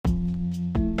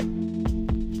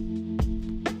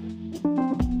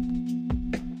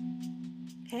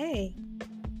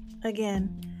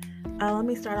again. Let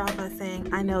me start off by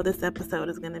saying I know this episode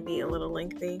is going to be a little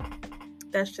lengthy.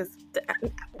 That's just,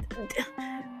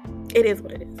 it is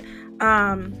what it is.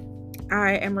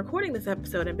 I am recording this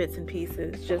episode in bits and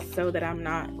pieces just so that I'm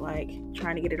not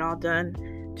trying to get it all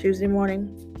done Tuesday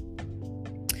morning.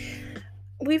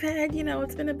 We've had,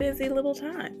 it's been a busy little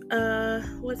time.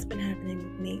 What's been happening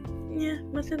with me? Yeah,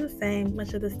 much of the same.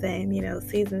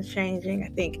 Seasons changing. I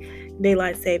think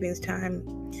daylight savings time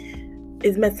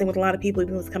is messing with a lot of people,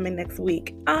 even what's coming next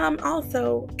week.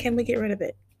 Also, can we get rid of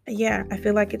it? Yeah, I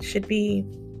feel like it should be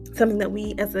something that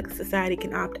we as a society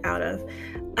can opt out of.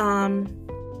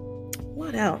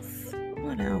 What else?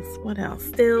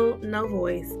 Still no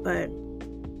voice, but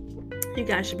you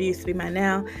guys should be used to me by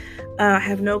now. I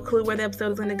have no clue where the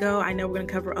episode is going to go. I know we're going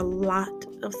to cover a lot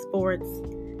of sports.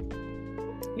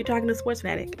 You're talking to a sports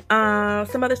fanatic.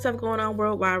 Some other stuff going on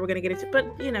worldwide we're going to get into, but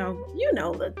you know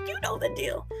the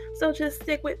deal. So just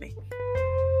stick with me.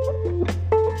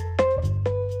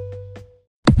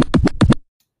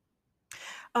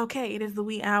 Okay, it is the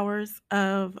wee hours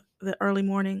of the early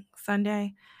morning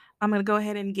Sunday. I'm going to go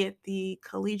ahead and get the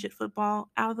collegiate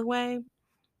football out of the way.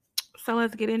 So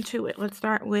let's get into it. Let's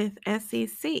start with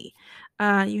SEC.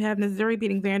 You have Missouri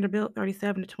beating Vanderbilt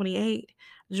 37-28.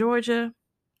 Georgia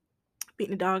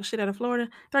beating the dog shit out of Florida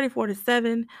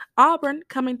 34-7. Auburn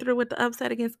coming through with the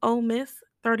upset against Ole Miss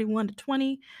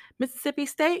 31-20. Mississippi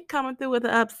State coming through with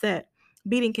the upset,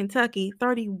 beating Kentucky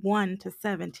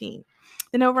 31-17.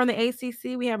 Then over on the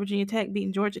ACC, we have Virginia Tech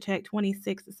beating Georgia Tech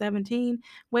 26-17.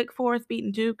 Wake Forest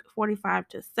beating Duke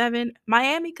 45-7.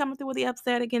 Miami coming through with the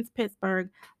upset against Pittsburgh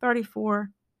 38-34.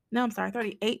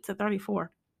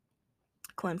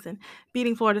 Clemson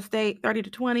beating Florida State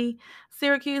 30-20.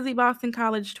 Syracuse Boston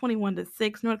College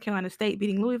 21-6. North Carolina State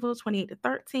beating Louisville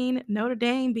 28-13. Notre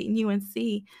Dame beating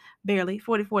UNC barely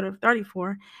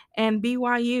 44-34. And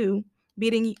BYU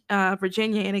beating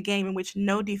Virginia in a game in which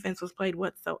no defense was played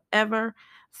whatsoever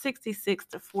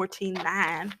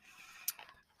 66-14.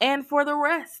 And for the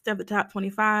rest of the top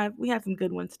 25, we have some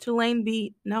good ones. Tulane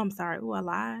beat, I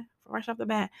lied. Rush off the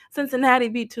bat. Cincinnati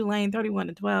beat Tulane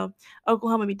 31-12.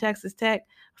 Oklahoma beat Texas Tech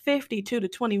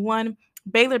 52-21.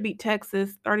 Baylor beat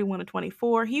Texas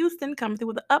 31-24. Houston coming through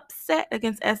with an upset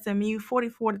against SMU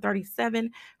 44-37.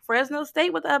 Fresno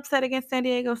State with the upset against San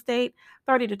Diego State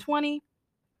 30-20.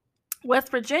 West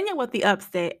Virginia with the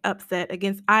upset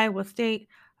against Iowa State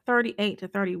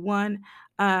 38-31.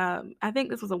 I think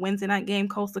this was a Wednesday night game.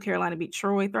 Coastal Carolina beat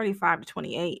Troy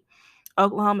 35-28.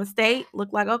 Oklahoma State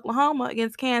looked like Oklahoma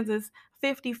against Kansas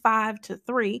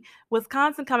 55-3.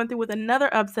 Wisconsin coming through with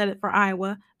another upset for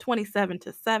Iowa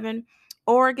 27-7.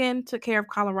 Oregon took care of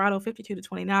Colorado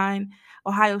 52-29.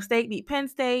 Ohio State beat Penn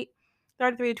State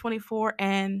 33-24.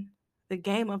 And the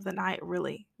game of the night,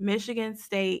 really, Michigan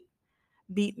State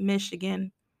beat Michigan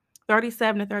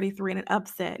 37-33 in an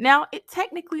upset. Now,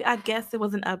 technically, I guess it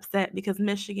was an upset because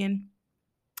Michigan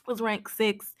was ranked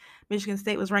 6. Michigan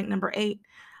State was ranked number 8.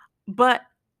 But,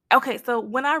 okay, so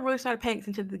when I really started paying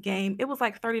attention to the game, it was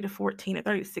like 30-14 or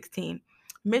 30-16.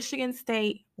 Michigan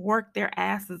State worked their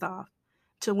asses off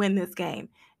to win this game.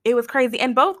 It was crazy.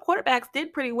 And both quarterbacks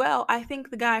did pretty well. I think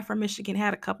the guy from Michigan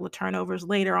had a couple of turnovers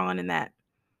later on in that,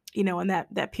 in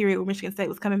that period where Michigan State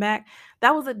was coming back.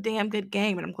 That was a damn good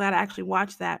game, and I'm glad I actually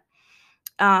watched that.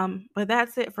 But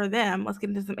that's it for them. Let's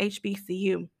get into some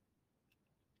HBCU.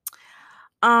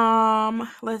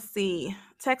 Let's see.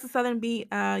 Texas Southern beat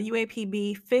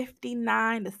UAPB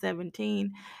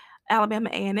 59-17. Alabama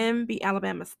A&M beat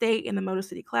Alabama State in the Motor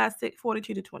City Classic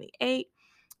 42-28.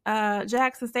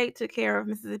 Jackson State took care of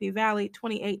Mississippi Valley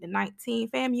 28-19.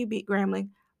 FAMU beat Grambling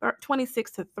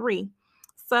 26-3.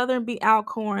 Southern beat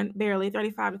Alcorn barely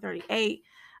 35-38.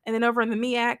 And then over in the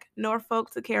MEAC, Norfolk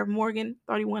took care of Morgan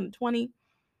 31-20.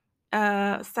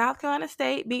 South Carolina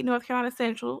State beat North Carolina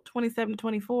Central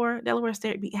 27-24. Delaware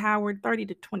State beat Howard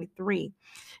 30-23.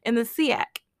 In the SEAC,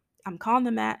 I'm calling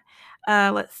them that.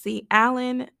 Let's see.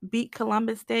 Allen beat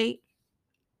Columbus State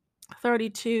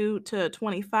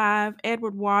 32-25.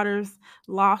 Edward Waters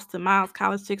lost to Miles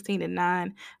College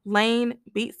 16-9. Lane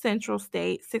beat Central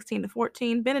State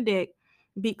 16-14. Benedict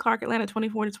beat Clark Atlanta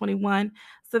 24-21.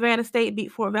 Savannah State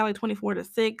beat Fort Valley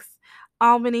 24-6.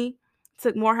 Albany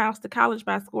took Morehouse to College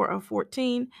by a score of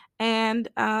 14. And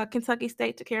Kentucky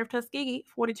State took care of Tuskegee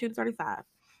 42-35.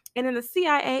 And in the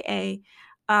CIAA,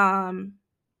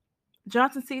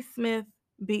 Johnson C. Smith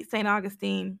beat St.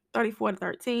 Augustine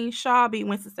 34-13. Shaw beat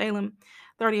Winston-Salem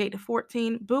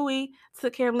 38-14. Bowie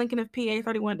took care of Lincoln of PA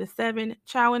 31-7.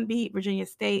 Chowan beat Virginia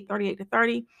State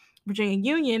 38-30. Virginia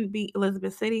Union beat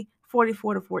Elizabeth City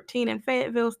 44-14. And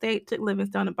Fayetteville State took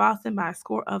Livingstone and Boston by a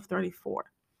score of 34.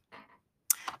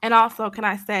 And also, can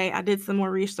I say, I did some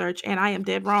more research and I am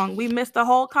dead wrong. We missed the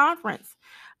whole conference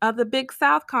of the Big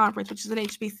South Conference, which is an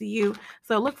HBCU.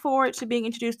 So look forward to being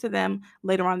introduced to them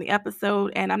later on in the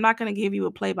episode. And I'm not going to give you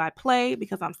a play-by-play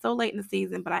because I'm so late in the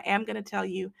season, but I am going to tell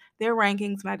you their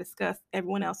rankings when I discuss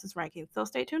everyone else's rankings. So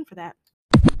stay tuned for that.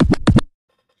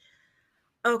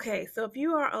 Okay, so if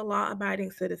you are a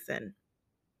law-abiding citizen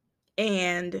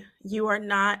and you are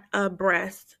not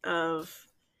abreast of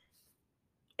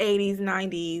 80s,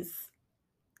 90s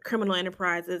criminal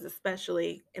enterprises,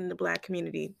 especially in the Black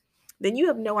community, then you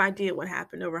have no idea what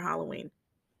happened over Halloween.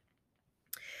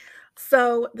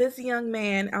 So this young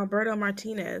man, Alberto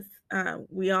Martinez, not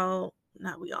we all,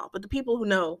 but the people who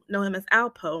know him as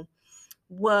Alpo,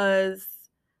 was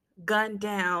gunned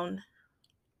down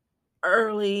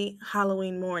early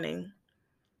Halloween morning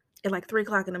at like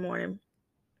 3:00 in the morning.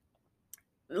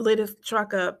 Lit his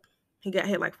truck up. He got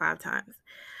hit like 5 times.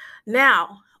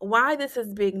 Now, why this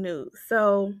is big news?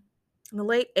 So in the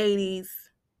late 80s,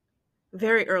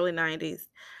 very early 90s,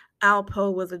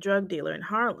 Alpo was a drug dealer in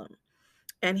Harlem,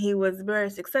 and he was very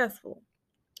successful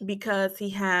because he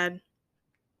had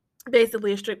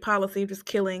basically a strict policy of just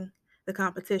killing the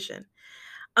competition.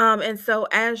 And so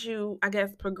as you, I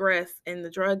guess, progress in the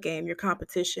drug game, your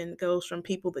competition goes from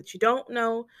people that you don't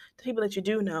know to people that you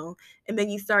do know. And then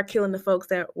you start killing the folks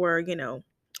that were,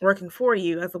 working for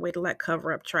you as a way to like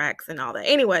cover up tracks and all that.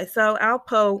 Anyway, so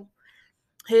Alpo,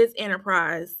 his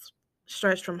enterprise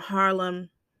stretched from Harlem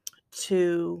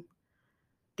to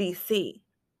DC.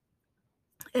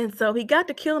 And so he got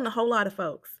to killing a whole lot of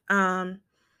folks.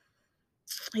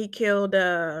 He killed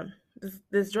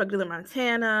this drug dealer in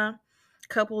Montana, a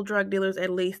couple drug dealers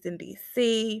at least in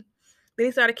DC. Then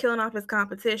he started killing off his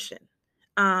competition.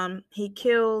 He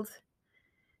killed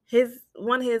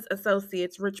one of his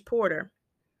associates, Rich Porter.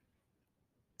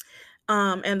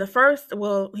 And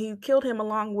he killed him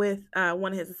along with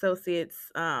one of his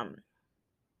associates,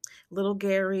 Little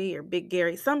Gary or Big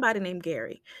Gary, somebody named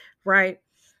Gary, right?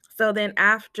 So then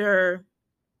after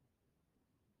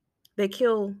they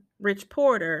kill Rich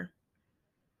Porter,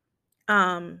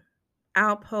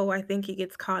 Alpo, I think he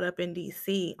gets caught up in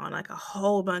DC on like a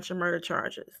whole bunch of murder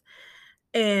charges.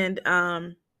 And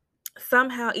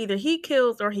somehow either he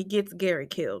kills or he gets Gary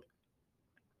killed.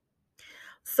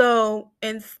 So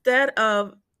instead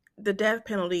of the death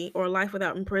penalty or life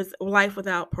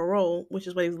without parole, which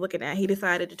is what he was looking at, he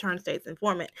decided to turn state's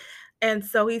informant. And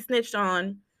so he snitched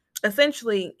on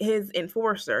essentially his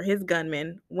enforcer, his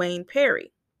gunman, Wayne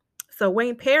Perry. So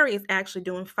Wayne Perry is actually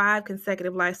doing 5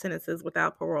 consecutive life sentences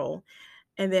without parole.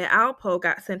 And then Alpo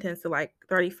got sentenced to like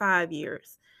 35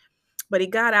 years. But he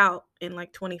got out in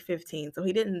like 2015. So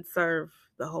he didn't serve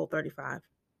the whole 35.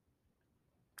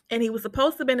 And he was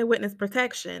supposed to have been in witness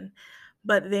protection.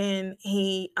 But then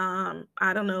he,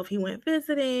 I don't know if he went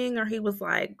visiting or he was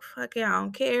like, fuck it, I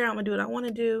don't care. I'm going to do what I want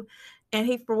to do. And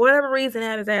he, for whatever reason,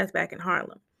 had his ass back in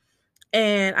Harlem.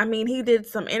 And I mean, he did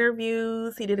some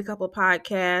interviews. He did a couple of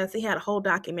podcasts. He had a whole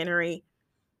documentary.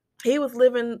 He was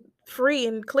living free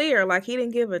and clear, like he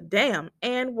didn't give a damn.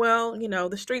 And well,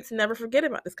 the streets never forget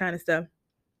about this kind of stuff.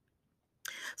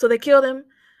 So they killed him,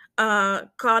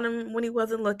 caught him when he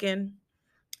wasn't looking.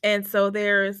 And so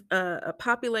there's a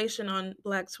population on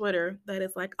Black Twitter that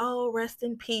is like, oh, rest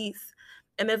in peace.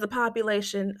 And there's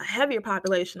a heavier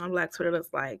population on Black Twitter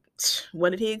that's like, what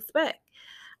did he expect?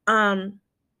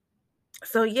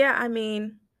 So yeah, I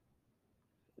mean,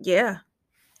 yeah,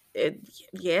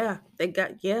 they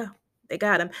got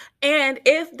him. And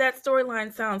if that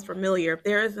storyline sounds familiar,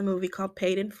 there is a movie called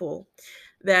Paid in Full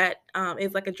that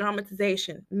is like a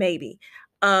dramatization, maybe,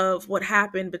 of what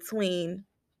happened between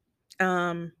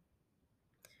who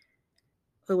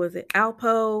was it?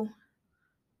 Alpo,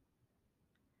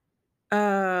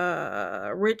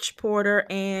 Rich Porter,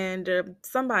 and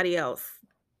somebody else.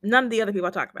 None of the other people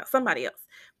I talked about. Somebody else.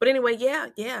 But anyway, yeah.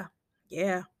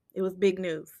 It was big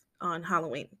news on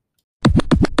Halloween.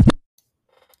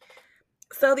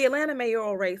 So the Atlanta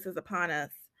mayoral race is upon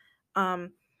us.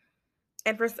 And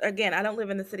first, again, I don't live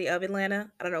in the city of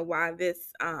Atlanta. I don't know why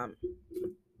this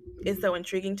is so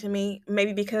intriguing to me.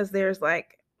 Maybe because there's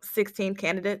like 16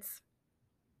 candidates.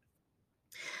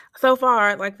 So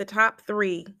far, like the top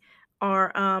 3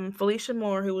 are Felicia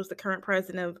Moore, who was the current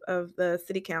president of the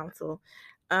city council,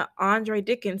 Andre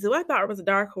Dickens, who I thought was a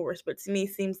dark horse, but to me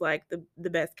seems like the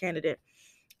best candidate.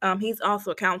 He's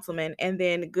also a councilman, and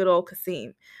then good old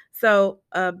Kasim. So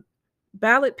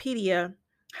Ballotpedia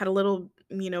had a little,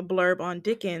 blurb on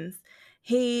Dickens.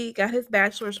 He got his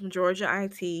bachelor's from Georgia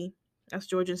IT, that's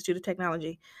Georgia Institute of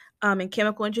Technology, in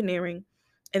chemical engineering,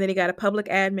 and then he got a public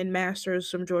admin master's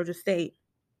from Georgia State.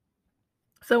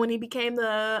 So when he became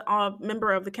the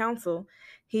member of the council,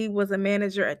 he was a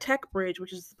manager at TechBridge,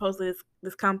 which is supposedly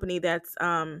this company that's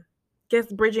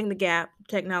just bridging the gap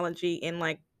technology in,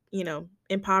 like,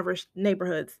 impoverished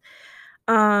neighborhoods.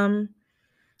 Um,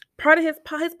 Part of his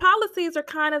policies are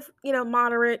kind of,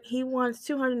 moderate. He wants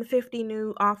 250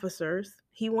 new officers.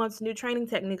 He wants new training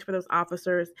techniques for those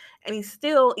officers, and he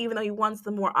still, even though he wants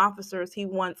the more officers, he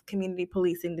wants community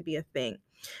policing to be a thing.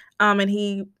 And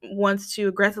he wants to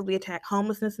aggressively attack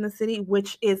homelessness in the city,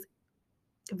 which is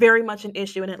very much an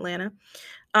issue in Atlanta.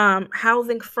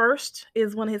 Housing first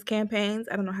is one of his campaigns.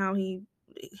 I don't know how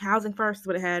housing first is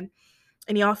what it had.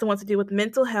 And he also wants to deal with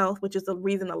mental health, which is the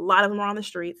reason a lot of them are on the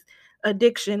streets.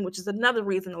 Addiction, which is another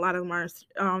reason a lot of them are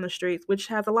on the streets, which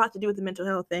has a lot to do with the mental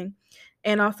health thing.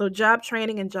 And also job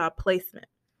training and job placement.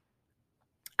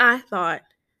 I thought,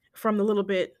 from the little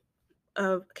bit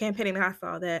of campaigning that I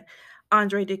saw, that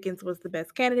Andre Dickens was the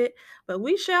best candidate, but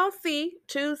we shall see.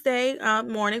 Tuesday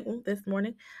morning, this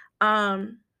morning,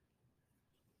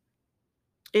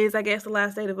 is, I guess, the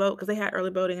last day to vote, because they had early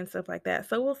voting and stuff like that.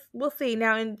 So we'll see.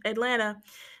 Now in Atlanta,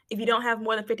 if you don't have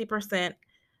more than 50%,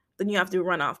 then you have to do a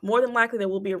runoff. More than likely, there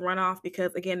will be a runoff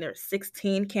because, again, there's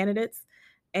 16 candidates,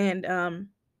 and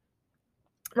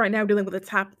right now we're dealing with a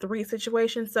top 3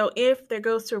 situation. So if there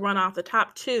goes to a runoff, the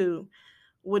top 2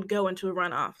 would go into a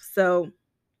runoff. So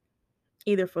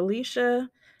either Felicia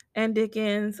and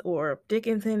Dickens, or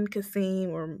Dickens and Kasim,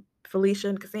 or Felicia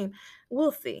and Kasim.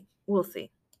 We'll see. We'll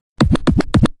see.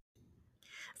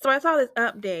 So I saw this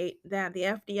update that the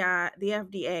FDA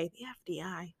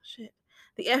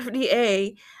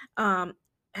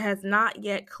has not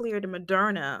yet cleared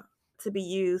Moderna to be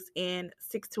used in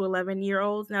 6 to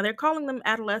 11-year-olds. Now they're calling them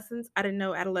adolescents. I didn't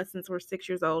know adolescents were 6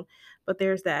 years old, but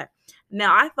there's that.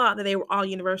 Now I thought that they were all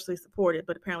universally supported,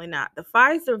 but apparently not. The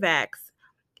Pfizer vax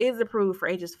is approved for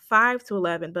ages 5 to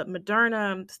 11, but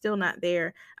Moderna still not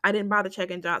there. I didn't bother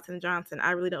checking Johnson & Johnson.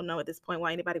 I really don't know at this point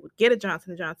why anybody would get a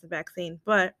Johnson & Johnson vaccine,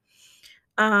 but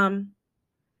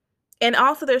and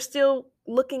also they're still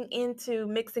looking into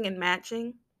mixing and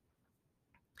matching.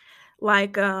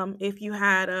 Like, if you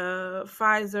had a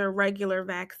Pfizer regular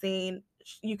vaccine,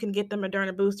 you can get the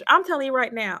Moderna booster. I'm telling you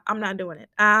right now, I'm not doing it.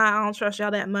 I don't trust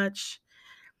y'all that much.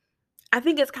 I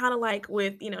think it's kind of like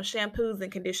with, shampoos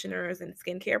and conditioners and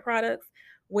skincare products,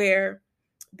 where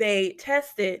they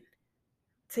test it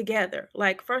together.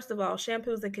 Like, first of all,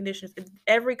 shampoos and conditioners,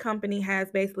 every company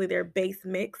has basically their base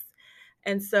mix.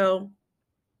 And so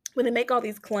when they make all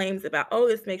these claims about, oh,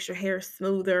 this makes your hair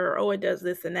smoother, or oh, it does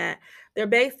this and that, they're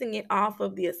basing it off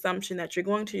of the assumption that you're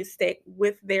going to stick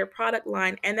with their product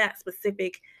line and that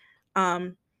specific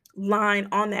line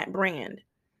on that brand.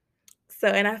 So,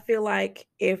 and I feel like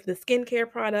if the skincare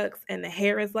products and the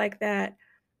hair is like that,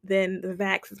 then the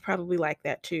Vax is probably like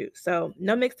that too. So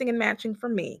no mixing and matching for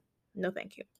me. No,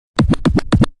 thank you.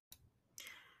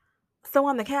 So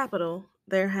on the Capitol,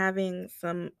 they're having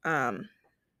some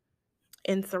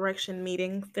insurrection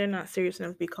meetings. They're not serious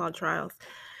enough to be called trials.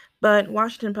 But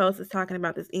Washington Post is talking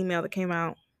about this email that came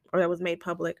out, or that was made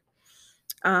public.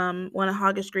 One of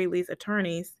Hoggish Greeley's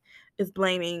attorneys is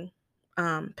blaming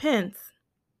Pence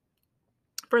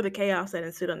for the chaos that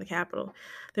ensued on the Capitol.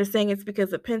 They're saying it's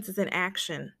because of Pence's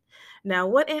inaction. Now,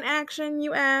 what inaction,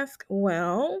 you ask?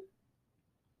 Well,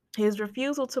 his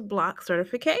refusal to block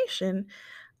certification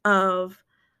of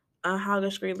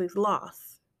Hoggish Greeley's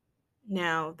loss.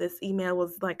 Now, this email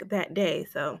was like that day,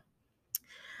 so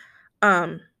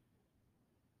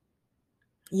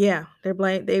yeah, they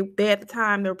at the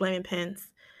time they were blaming Pence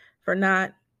for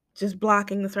not just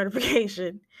blocking the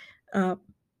certification.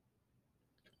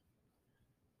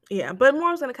 Yeah, but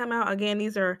more is going to come out. Again,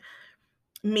 these are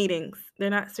meetings. They're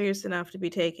not serious enough to be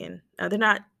taken. They're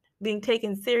not being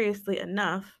taken seriously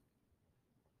enough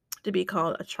to be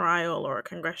called a trial or a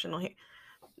congressional hearing.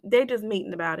 They're just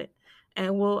meeting about it.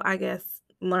 And we'll, I guess,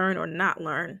 learn or not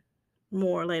learn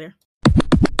more later.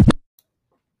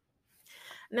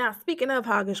 Now, speaking of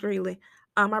Hoggish Greeley,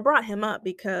 I brought him up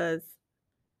because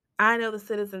I know the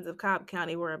citizens of Cobb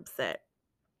County were upset.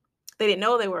 They didn't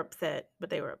know they were upset, but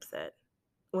they were upset.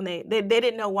 When they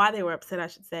didn't know why they were upset, I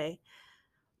should say.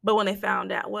 But when they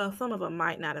found out, well, some of them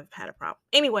might not have had a problem.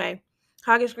 Anyway,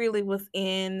 Hoggish Greeley was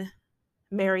in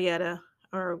Marietta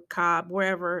or Cobb,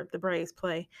 wherever the Braves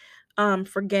play,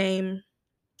 for game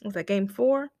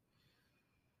 4?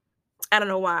 I don't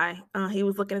know why. He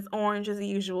was looking as orange as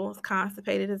usual, as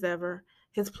constipated as ever.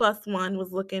 His +1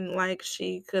 was looking like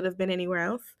she could have been anywhere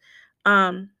else.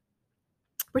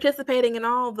 Participating in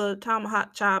all the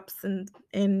tomahawk chops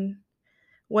and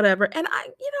whatever. And I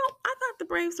thought the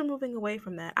Braves are moving away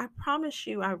from that. I promise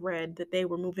you, I read that they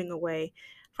were moving away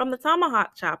from the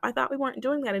tomahawk chop. I thought we weren't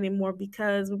doing that anymore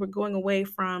because we were going away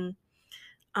from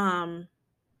um,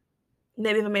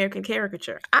 Native American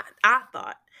caricature. I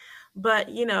thought. But,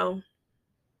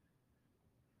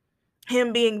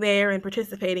 him being there and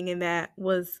participating in that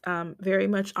was very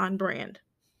much on brand.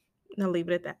 And I'll leave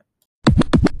it at that.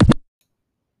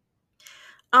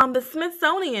 The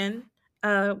Smithsonian,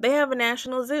 they have a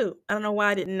national zoo. I don't know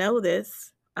why I didn't know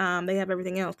this. They have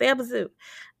everything else. They have a zoo,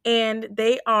 and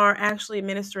they are actually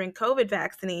administering COVID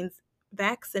vaccines,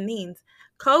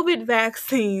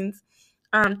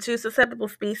 to susceptible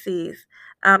species.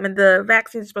 And the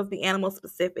vaccines are supposed to be animal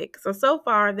specific. So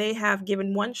far, they have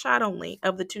given one shot only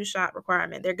of the 2-shot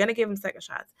requirement. They're going to give them second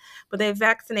shots, but they've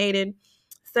vaccinated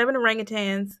 7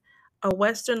 orangutans, a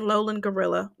western lowland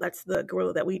gorilla. That's the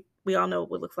gorilla that we all know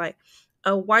what it looks like.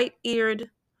 A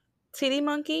white-eared titty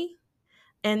monkey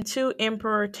and 2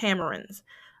 emperor tamarins.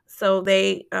 So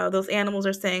those animals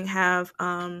are saying they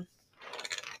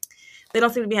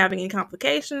don't seem to be having any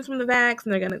complications from the vax,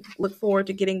 and they're going to look forward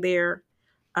to getting their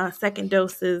second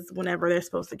doses whenever they're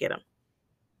supposed to get them.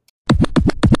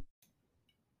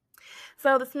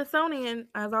 So the Smithsonian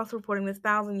is also reporting this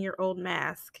 1,000-year-old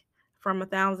mask from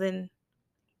 1000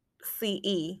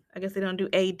 CE. I guess they don't do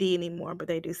AD anymore, but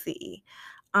they do CE.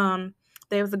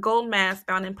 There was a gold mask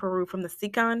found in Peru from the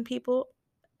Sican people,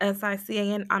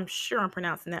 Sican. I'm sure I'm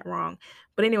pronouncing that wrong.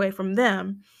 But anyway, from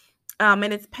them.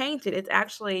 And it's painted. It's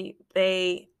actually,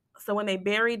 so when they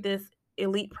buried this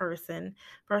elite person,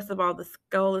 first of all, the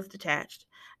skull is detached.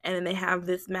 And then they have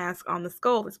this mask on the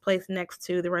skull that's placed next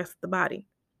to the rest of the body,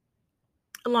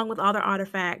 along with other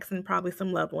artifacts and probably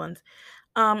some loved ones.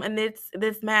 And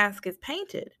this mask is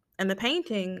painted, and the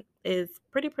painting is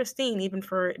pretty pristine, even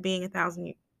for it being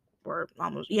 1,000 or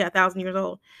almost 1,000 years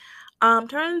old.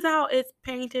 Turns out it's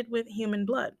painted with human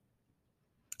blood.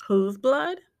 Whose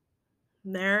blood?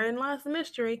 Therein lies the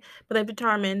mystery, but they've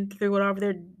determined through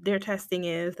whatever their testing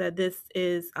is that this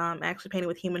is actually painted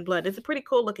with human blood. It's a pretty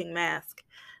cool looking mask.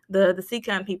 The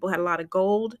Sican people had a lot of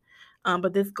gold,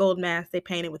 but this gold mask they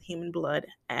painted with human blood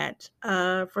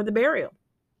for the burial.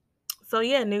 So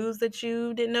yeah, news that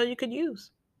you didn't know you could use.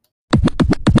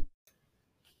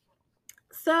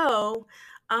 So,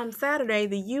 Saturday,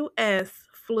 the U.S.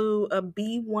 flew a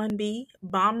B-1B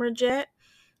bomber jet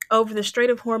over the Strait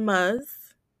of Hormuz.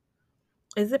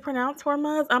 Is it pronounced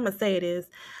Hormuz? I'm gonna say it is.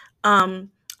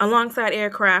 Um, Alongside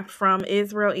aircraft from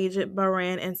Israel, Egypt,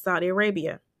 Bahrain, and Saudi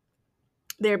Arabia.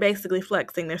 They're basically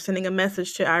flexing. They're sending a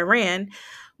message to Iran,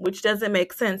 which doesn't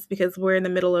make sense because we're in the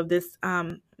middle of this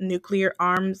nuclear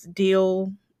arms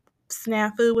deal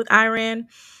snafu with Iran.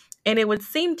 And it would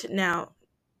seem to now,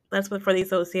 that's what for the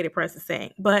Associated Press is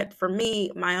saying. But for me,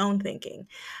 my own thinking,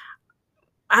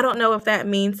 I don't know if that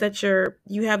means that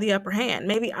you have the upper hand.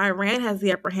 Maybe Iran has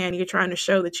the upper hand. You're trying to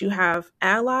show that you have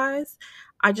allies.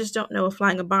 I just don't know if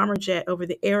flying a bomber jet over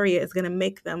the area is going to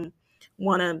make them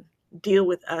want to deal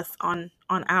with us on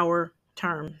our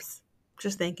terms.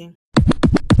 Just thinking.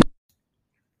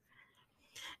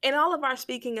 In all of our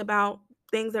speaking about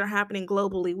things that are happening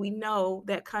globally, we know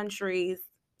that countries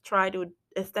try to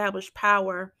establish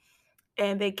power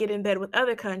and they get in bed with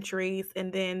other countries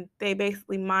and then they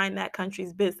basically mind that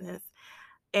country's business.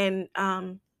 And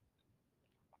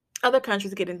other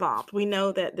countries get involved. We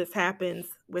know that this happens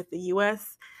with the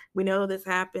U.S. We know this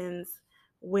happens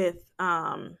with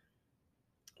the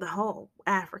whole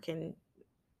African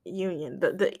Union,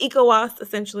 the ECOWAS,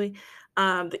 essentially.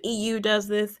 The EU does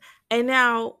this. And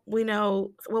now we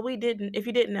know, well, if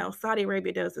you didn't know, Saudi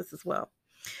Arabia does this as well.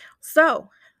 So,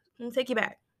 let me take you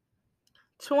back.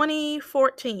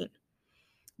 2014,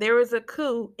 there was a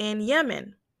coup in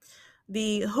Yemen.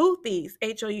 The Houthis,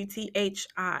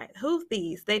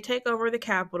 Houthis, they take over the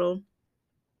capital,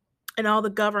 and all the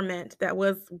government that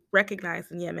was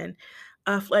recognized in Yemen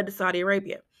fled to Saudi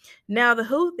Arabia. Now, the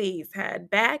Houthis had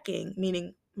backing,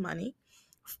 meaning money,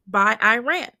 by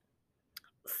Iran.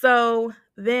 So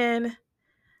then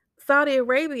Saudi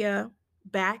Arabia,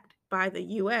 backed by the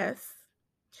U.S.,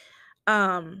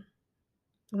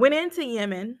 went into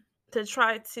Yemen to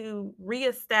try to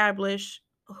reestablish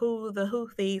who the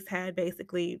Houthis had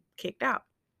basically kicked out.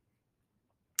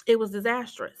 It was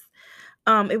disastrous.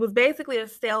 It was basically a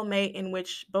stalemate in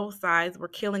which both sides were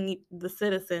killing the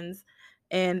citizens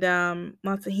and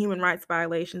lots of human rights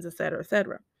violations, et cetera, et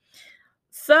cetera.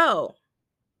 So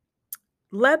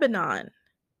Lebanon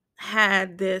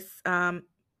had this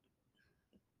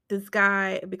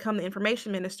guy become the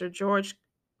information minister, George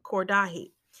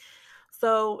Kordahi.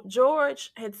 So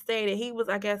George had stated he was,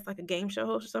 I guess, like a game show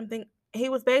host or something. He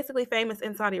was basically famous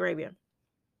in Saudi Arabia.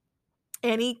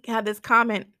 And he had this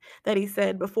comment that he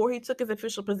said before he took his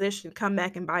official position, come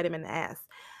back and bite him in the ass.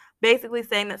 Basically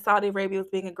saying that Saudi Arabia was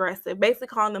being aggressive, basically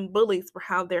calling them bullies for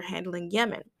how they're handling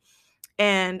Yemen.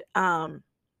 And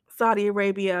Saudi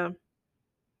Arabia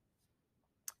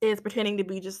is pretending to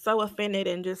be just so offended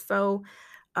and just so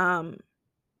um,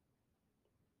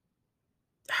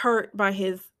 hurt by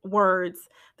his words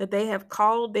that they have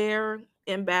called their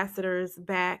ambassadors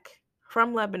back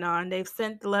from Lebanon. They've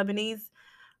sent the Lebanese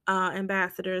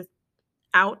ambassadors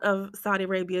out of Saudi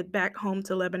Arabia back home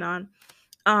to Lebanon.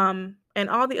 And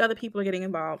all the other people are getting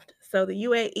involved. So the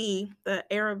UAE, the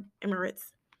Arab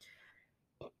Emirates,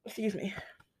 excuse me,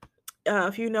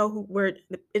 if you know where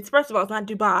it's, first of all, it's not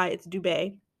Dubai, it's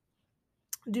Dubai.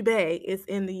 Dubai is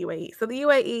in the UAE. So the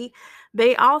UAE,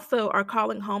 they also are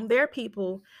calling home their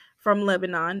people from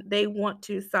Lebanon. They want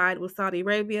to side with Saudi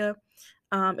Arabia.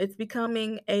 It's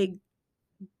becoming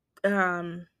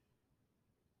um,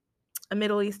 a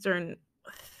Middle Eastern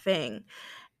thing.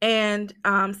 And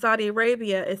Saudi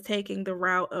Arabia is taking the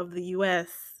route of the U.S.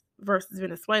 versus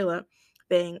Venezuela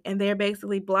thing, and they're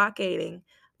basically blockading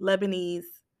Lebanese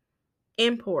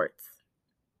imports,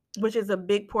 which is a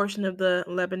big portion of the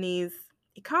Lebanese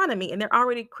economy. And they're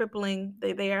already crippling.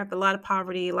 They have a lot of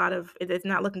poverty, it's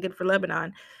not looking good for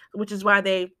Lebanon, which is why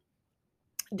they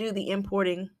do the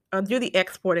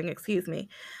exporting, excuse me.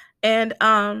 And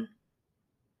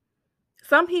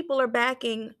some people are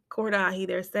backing Kordahi.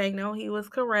 They're saying, no, he was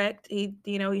correct. He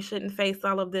shouldn't face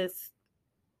all of this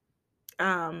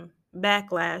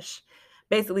backlash.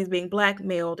 Basically, he's being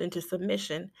blackmailed into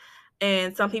submission.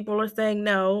 And some people are saying,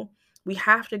 no, we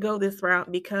have to go this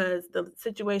route because the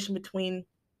situation between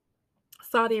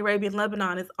Saudi Arabia and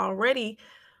Lebanon is already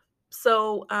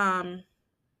so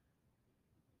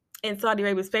in Saudi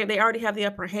Arabia's favor. They already have the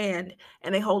upper hand,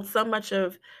 and they hold so much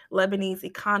of Lebanese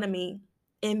economy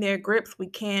in their grips. We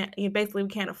can't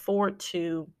afford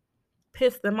to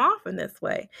piss them off in this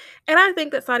way. And I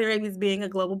think that Saudi Arabia is being a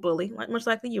global bully, much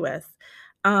like the U.S.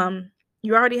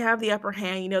 You already have the upper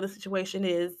hand. You know the situation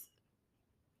is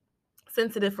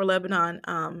sensitive for Lebanon,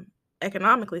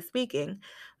 economically speaking.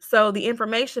 So the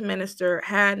information minister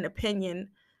had an opinion,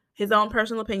 his own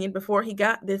personal opinion, before he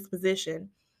got this position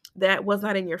that was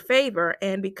not in your favor.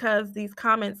 And because these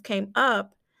comments came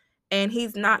up and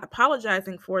he's not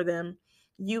apologizing for them,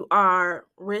 you are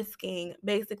risking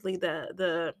basically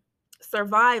the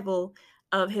survival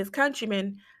of his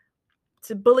countrymen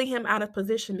to bully him out of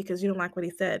position because you don't like what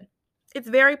he said. It's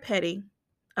very petty,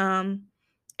 um,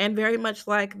 and very much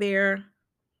like their,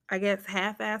 I guess,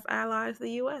 half-ass allies,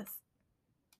 the U.S.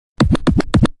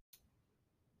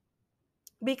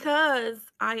 Because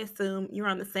I assume you're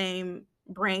on the same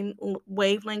brain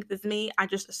wavelength as me, I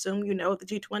just assume you know what the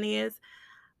G20 is.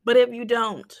 But if you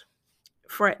don't,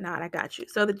 fret not, I got you.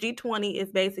 So the G20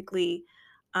 is basically,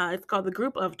 it's called the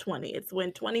Group of 20. It's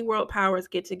when 20 world powers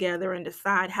get together and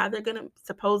decide how they're going to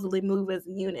supposedly move as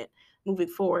a unit moving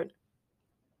forward.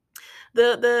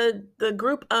 The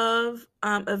group of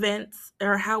events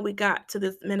are how we got to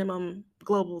this minimum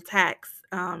global tax.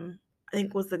 I think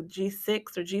it was the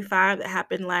G6 or G5 that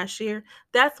happened last year.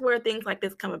 That's where things like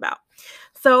this come about.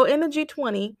 So in the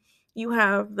G20, you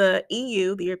have the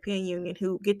EU, the European Union,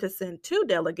 who get to send 2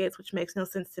 delegates, which makes no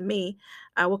sense to me.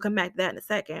 We'll come back to that in a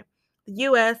second. The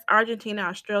US, Argentina,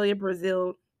 Australia,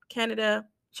 Brazil, Canada,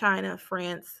 China,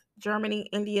 France, Germany,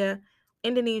 India,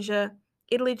 Indonesia,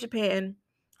 Italy, Japan,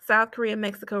 South Korea,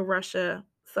 Mexico, Russia,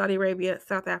 Saudi Arabia,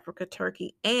 South Africa,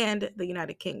 Turkey, and the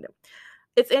United Kingdom.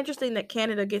 It's interesting that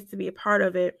Canada gets to be a part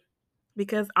of it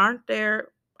because aren't there,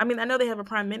 I mean, I know they have a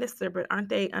prime minister, but aren't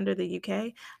they under the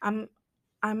UK?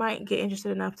 I might get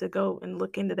interested enough to go and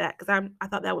look into that because I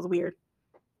thought that was weird.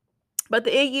 But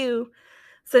the EU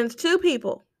sends 2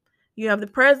 people. You have the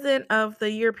president of the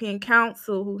European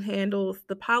Council who handles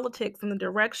the politics and the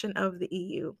direction of the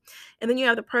EU. And then you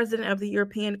have the president of the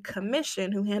European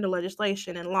Commission who handle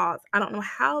legislation and laws. I don't know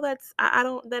how that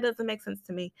doesn't make sense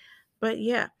to me. But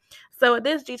yeah. So at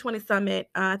this G20 summit,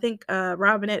 I think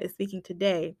Robinette is speaking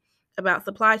today about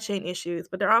supply chain issues,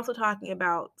 but they're also talking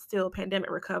about still pandemic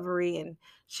recovery and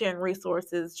sharing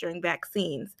resources during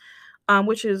vaccines,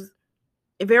 which is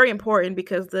very important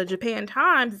because the Japan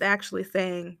Times is actually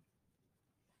saying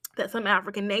that some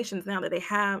African nations, now that they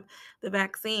have the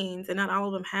vaccines, and not all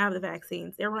of them have the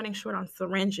vaccines, they're running short on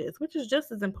syringes, which is just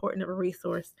as important of a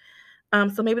resource.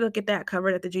 So maybe they'll get that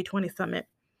covered at the G20 summit,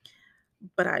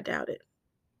 but I doubt it.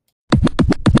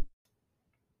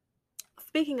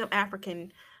 Speaking of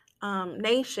African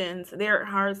nations, there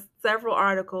are several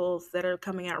articles that are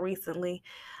coming out recently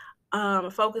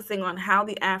focusing on how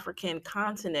the African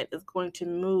continent is going to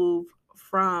move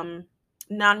from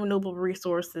non-renewable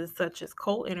resources such as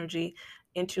coal energy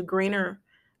into greener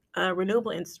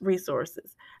renewable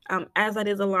resources. As that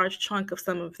is a large chunk of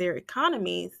some of their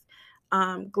economies,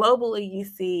 globally you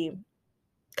see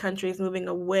countries moving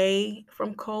away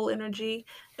from coal energy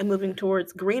and moving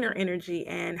towards greener energy,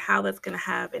 and how that's going to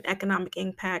have an economic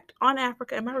impact on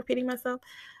Africa. Am I repeating myself?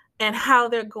 And how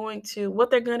what they're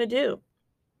going to do.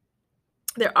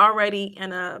 They're already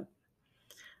in a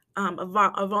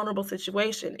vulnerable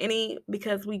situation.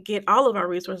 Because we get all of our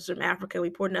resources from Africa, we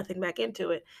pour nothing back into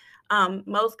it.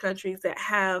 Most countries that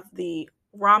have the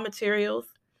raw materials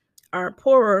are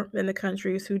poorer than the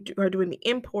countries who are doing the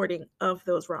importing of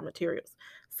those raw materials.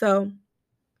 So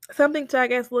something to, I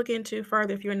guess, look into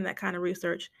further if you're into that kind of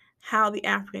research, how the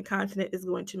African continent is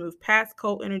going to move past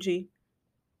coal energy,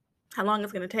 how long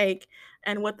it's going to take,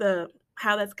 and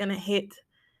how that's going to hit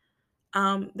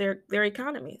their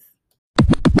economies.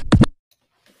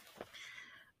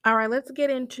 All right, let's get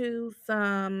into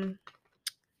some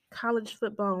college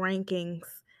football rankings.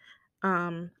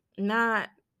 Not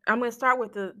I'm going to start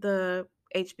with the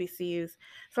HBCUs.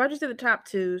 So I just did the top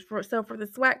two. For the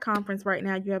SWAC conference right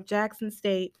now, you have Jackson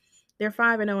State. They're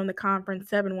 5-0 in the conference,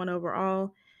 7-1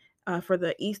 overall for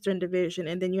the Eastern Division,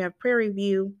 and then you have Prairie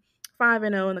View,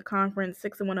 5-0 in the conference,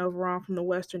 6-1 overall from the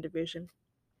Western Division.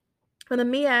 For the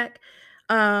MEAC,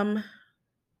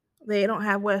 they don't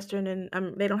have Western and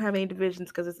they don't have any divisions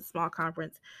because it's a small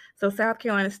conference. So South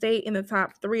Carolina State in the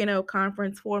top 3-0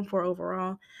 conference, 4-4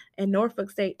 overall, and Norfolk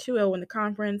State 2-0 in the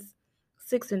conference,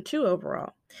 6-2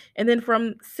 overall. And then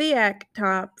from SEAC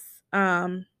tops,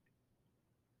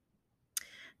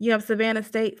 you have Savannah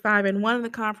State 5-1 in the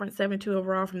conference, 7-2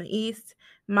 overall from the East.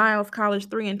 Miles College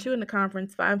 3-2 in the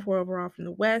conference, 5-4 overall from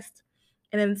the West.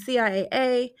 And then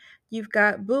CIAA, you've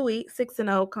got Bowie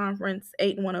 6-0 conference,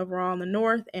 8-1 overall in the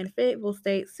North, and Fayetteville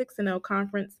State 6-0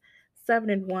 conference,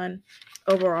 7-1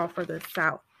 overall for the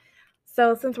South.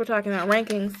 So since we're talking about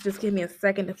rankings, just give me a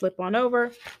second to flip on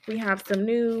over. We have some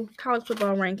new college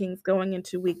football rankings going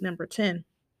into week number 10.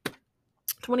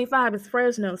 25 is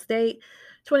Fresno State,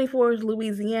 24 is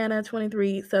Louisiana,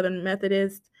 23 Southern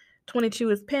Methodist, 22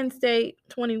 is Penn State,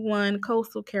 21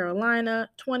 Coastal Carolina,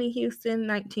 20 Houston,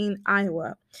 19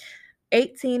 Iowa.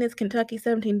 18 is Kentucky,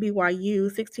 17 BYU,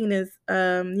 16 is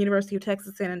University of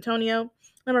Texas San Antonio.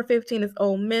 Number 15 is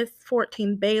Ole Miss,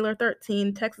 14 Baylor,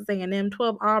 13 Texas A&M,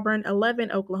 12 Auburn,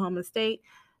 11 Oklahoma State,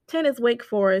 10 is Wake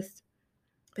Forest.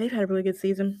 They've had a really good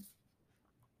season.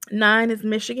 9 is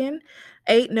Michigan,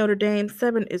 8 Notre Dame,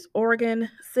 7 is Oregon,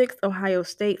 6 Ohio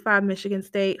State, 5 Michigan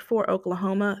State, 4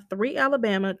 Oklahoma, 3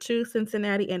 Alabama, 2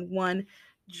 Cincinnati, and 1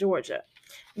 Georgia.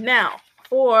 Now,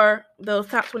 for those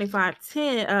top 25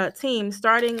 teams,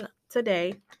 starting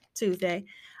today, Tuesday,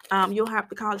 you'll have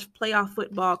the College Playoff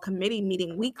Football Committee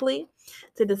meeting weekly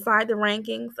to decide the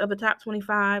rankings of the top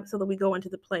 25 so that we go into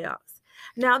the playoffs.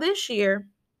 Now, this year,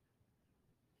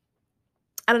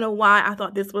 I don't know why I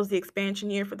thought this was the expansion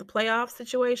year for the playoff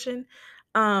situation.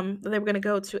 They were going to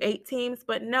go to 8 teams,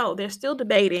 but no, they're still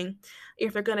debating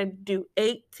if they're going to do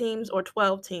 8 teams or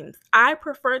 12 teams. I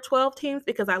prefer 12 teams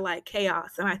because I like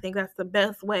chaos, and I think that's the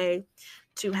best way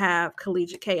to have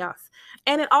collegiate chaos.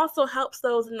 And it also helps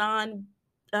those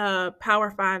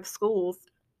non-Power 5 schools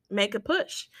make a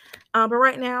push. But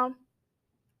right now,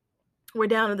 we're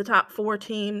down to the top 4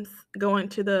 teams going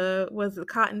to the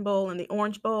Cotton Bowl and the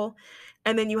Orange Bowl.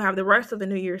 And then you have the rest of the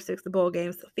New Year's Six, the bowl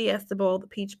games, the Fiesta Bowl, the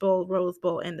Peach Bowl, Rose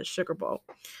Bowl, and the Sugar Bowl.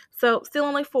 So still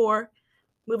only 4.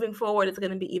 Moving forward, it's going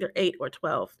to be either 8 or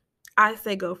 12. I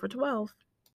say go for 12.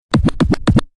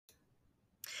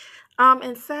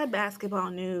 In sad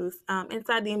basketball news,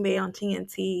 inside the NBA on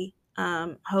TNT,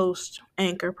 host,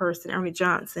 anchor person, Ernie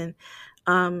Johnson,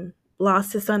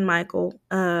 lost his son, Michael,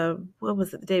 what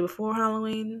was it, the day before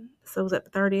Halloween? So was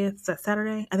that the 30th? Was that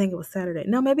Saturday? I think it was Saturday.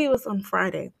 No, maybe it was on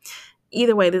Friday.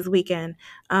 Either way, this weekend,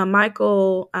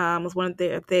 Michael was one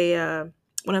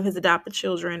of his adopted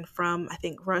children from, I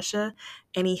think, Russia,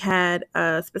 and he had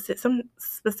some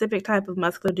specific type of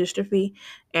muscular dystrophy,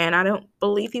 and I don't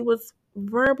believe he was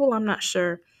verbal. I'm not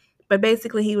sure, but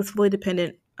basically he was fully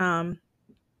dependent,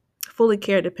 fully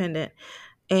care dependent,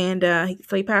 and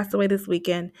so he passed away this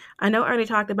weekend. I know I already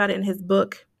talked about it in his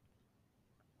book.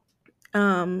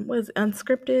 What is it,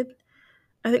 Unscripted?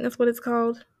 I think that's what it's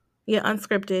called. Yeah,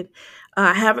 Unscripted.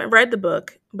 I haven't read the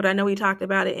book, but I know we talked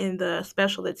about it in the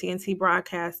special that TNT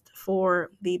broadcast for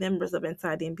the members of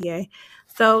Inside the NBA.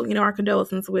 So, our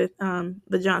condolences with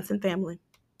the Johnson family.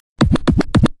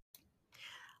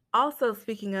 Also,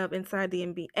 speaking of Inside the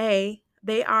NBA,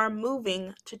 they are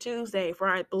moving to Tuesday for,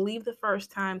 I believe, the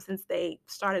first time since they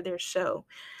started their show.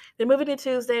 They're moving to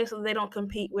Tuesday so they don't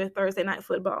compete with Thursday Night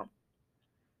Football.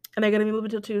 and they're going to be moving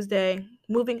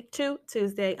to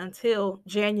Tuesday until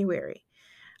January.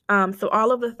 So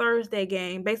all of the Thursday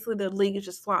game, basically the league is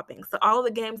just swapping. So all of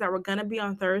the games that were going to be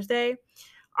on Thursday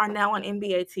are now on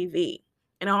NBA TV.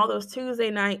 And all those Tuesday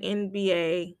night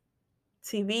NBA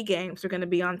TV games are going to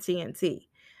be on TNT.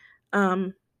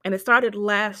 And it started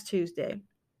last Tuesday.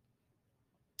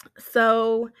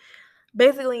 So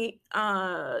basically,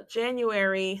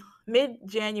 mid-January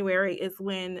is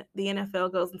when the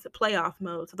NFL goes into playoff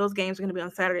mode. So those games are going to be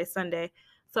on Saturday, Sunday.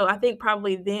 So I think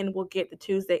probably then we'll get the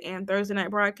Tuesday and Thursday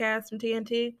night broadcast from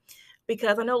TNT,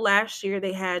 because I know last year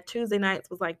they had Tuesday nights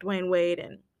was like Dwayne Wade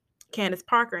and Candace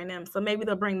Parker and them. So maybe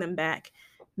they'll bring them back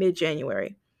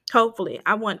mid-January. Hopefully,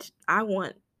 I want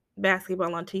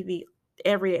basketball on TV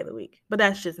every day of the week, but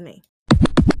that's just me.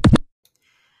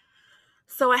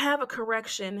 So I have a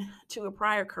correction to a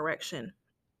prior correction.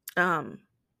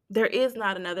 There is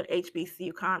not another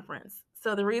HBCU conference.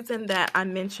 So the reason that I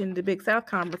mentioned the Big South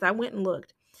Conference, I went and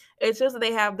looked. It's just that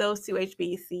they have those two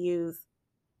HBCUs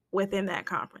within that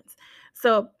conference.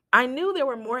 So I knew there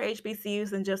were more HBCUs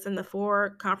than just in the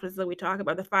four conferences that we talk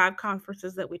about, the five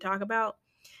conferences that we talk about.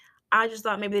 I just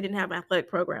thought maybe they didn't have an athletic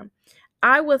program.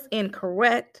 I was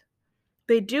incorrect.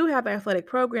 They do have athletic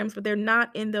programs, but they're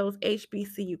not in those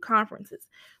HBCU conferences.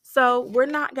 So we're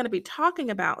not going to be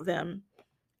talking about them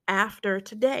after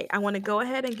today. I want to go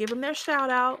ahead and give them their shout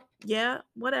out. Yeah,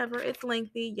 whatever. It's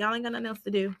lengthy. Y'all ain't got nothing else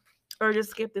to do. Or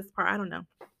just skip this part. I don't know.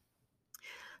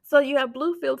 So you have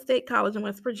Bluefield State College in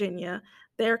West Virginia.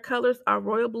 Their colors are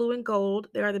royal blue and gold.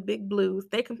 They are the Big Blues.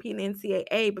 They compete in the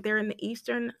NCAA, but they're in the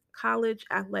Eastern College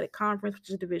Athletic Conference, which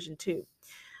is Division II.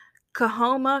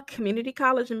 Coahoma Community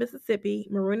College in Mississippi,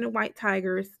 Maroon and White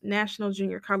Tigers, National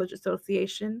Junior College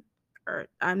Association, or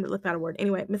I'm left out a word.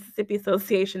 Anyway, Mississippi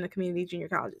Association of Community Junior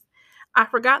Colleges. I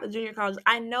forgot the junior colleges.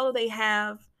 I know they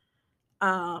have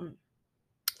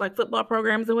like football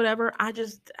programs and whatever.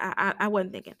 I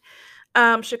wasn't thinking.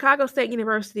 Chicago State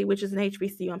University, which is an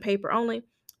HBCU on paper only.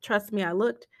 Trust me, I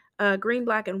looked. Green,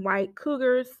 Black, and White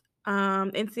Cougars,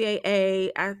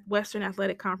 NCAA, Western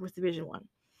Athletic Conference Division I.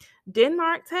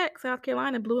 Denmark Tech, South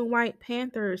Carolina, Blue and White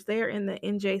Panthers. They're in the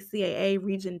NJCAA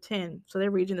Region 10. So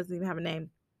their region doesn't even have a name.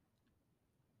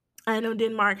 I know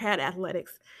Denmark had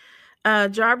athletics.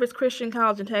 Jarvis Christian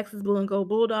College in Texas, Blue and Gold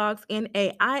Bulldogs.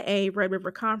 NAIA, Red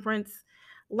River Conference.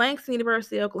 Langston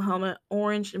University, Oklahoma,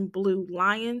 Orange and Blue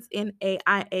Lions.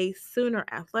 NAIA Sooner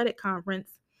Athletic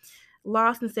Conference.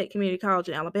 Lawson State Community College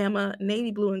in Alabama. Navy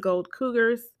Blue and Gold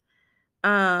Cougars. Who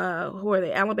are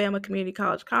the Alabama Community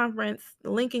College Conference,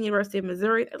 Lincoln University of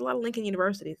Missouri. There's a lot of Lincoln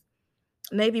universities.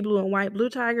 Navy Blue and White Blue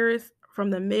Tigers from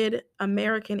the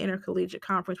Mid-American Intercollegiate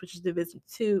Conference, which is Division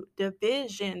II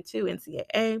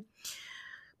NCAA.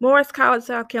 Morris College,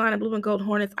 South Carolina, Blue and Gold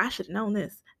Hornets. I should have known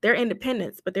this. They're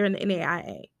independents, but they're in the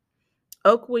NAIA.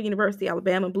 Oakwood University,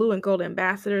 Alabama, Blue and Gold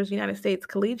Ambassadors, United States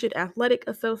Collegiate Athletic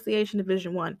Association,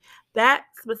 Division I. That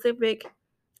specific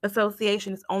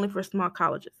association is only for small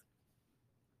colleges.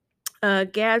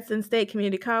 Gadsden State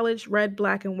Community College, Red,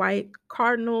 Black, and White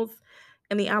Cardinals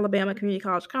in the Alabama Community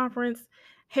College Conference.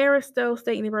 Harris Stowe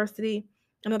State University,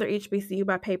 another HBCU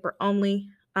by paper only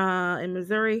in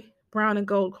Missouri. Brown and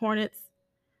Gold Hornets.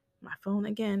 My phone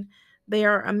again. They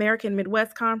are American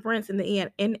Midwest Conference in the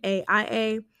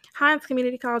NAIA. Hines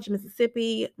Community College,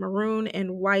 Mississippi. Maroon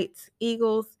and White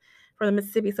Eagles for the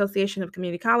Mississippi Association of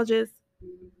Community Colleges.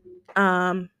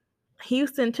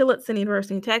 Houston Tillotson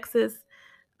University in Texas.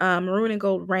 Maroon and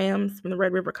Gold Rams from the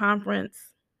Red River Conference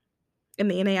in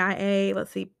the NAIA.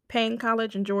 Let's see, Payne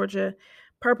College in Georgia,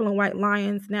 Purple and White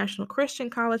Lions, National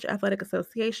Christian College Athletic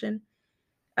Association,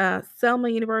 Selma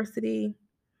University,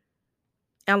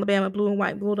 Alabama Blue and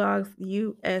White Bulldogs,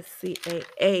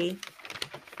 USCAA.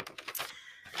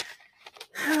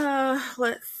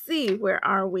 Let's see, where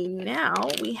are we now?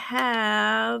 We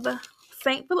have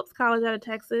St. Philip's College out of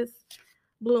Texas,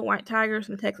 Blue and White Tigers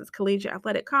from the Texas Collegiate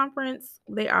Athletic Conference.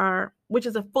 Which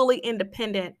is a fully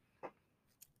independent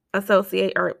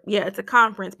associate, it's a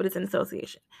conference, but it's an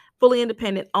association. Fully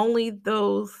independent, only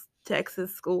those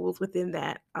Texas schools within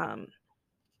that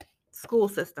school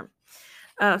system.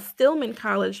 Stillman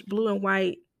College, Blue and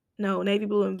White, Navy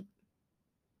Blue and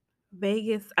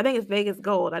Vegas. I think it's Vegas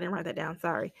Gold. I didn't write that down.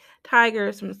 Sorry.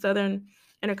 Tigers from Southern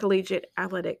Intercollegiate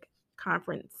Athletic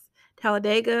Conference.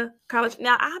 Talladega College.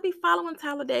 Now, I'll be following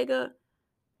Talladega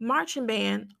marching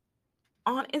band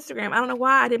on Instagram. I don't know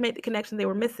why I didn't make the connection they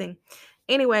were missing.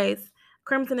 Anyways,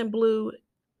 Crimson and Blue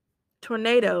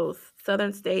Tornadoes,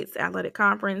 Southern States Athletic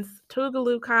Conference.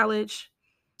 Tougaloo College,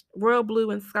 Royal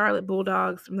Blue and Scarlet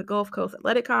Bulldogs from the Gulf Coast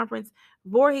Athletic Conference.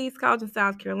 Voorhees College in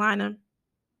South Carolina.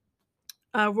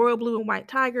 Royal Blue and White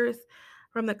Tigers.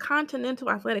 from the Continental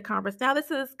Athletic Conference. Now,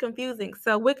 this is confusing.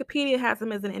 So, Wikipedia has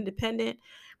them as an independent,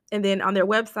 and then on their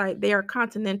website, they are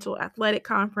Continental Athletic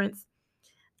Conference.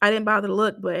 I didn't bother to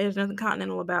look, but there's nothing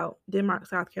continental about Denmark,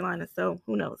 South Carolina, so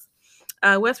who knows?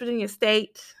 West Virginia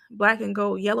State, Black and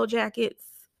Gold Yellow Jackets,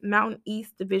 Mountain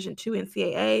East Division II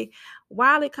NCAA,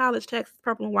 Wiley College, Texas,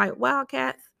 Purple and White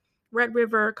Wildcats, Red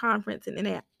River Conference and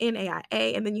NAIA,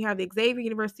 and then you have the Xavier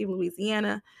University of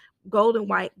Louisiana, Gold and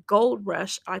White Gold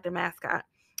Rush, I like the mascot,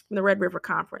 from the Red River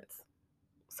Conference.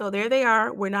 So there they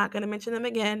are. We're not going to mention them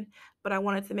again, but I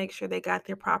wanted to make sure they got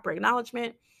their proper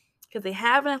acknowledgement because they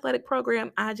have an athletic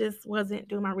program. I just wasn't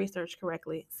doing my research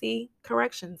correctly. See,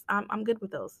 corrections. I'm good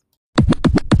with those.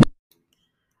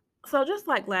 So just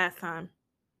like last time,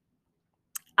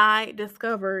 I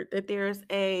discovered that there's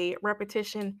a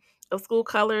repetition of school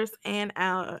colors and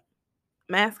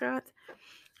mascots.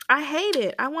 I hate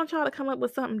it. I want y'all to come up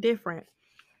with something different.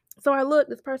 So I looked,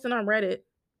 this person on Reddit,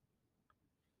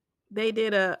 they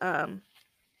did a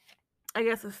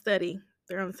study,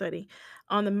 their own study,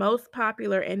 on the most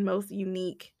popular and most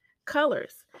unique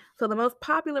colors. So the most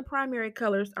popular primary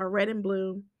colors are red and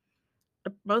blue.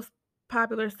 The most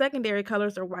popular secondary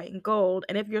colors are white and gold.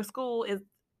 And if your school is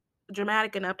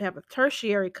dramatic enough to have a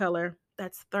tertiary color,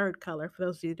 that's third color for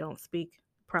those of you who don't speak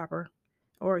proper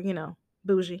or,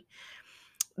 bougie.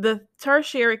 The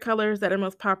tertiary colors that are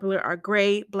most popular are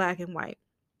gray, black, and white.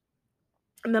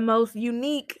 And the most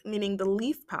unique, meaning the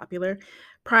least popular,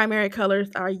 primary colors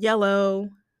are yellow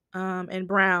and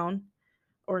brown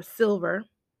or silver.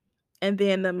 And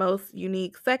then the most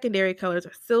unique secondary colors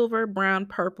are silver, brown,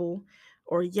 purple,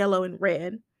 or yellow and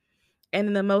red. And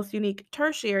then the most unique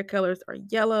tertiary colors are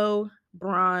yellow,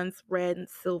 bronze, red, and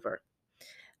silver.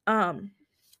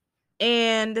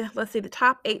 And let's see, the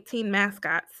top 18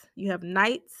 mascots. You have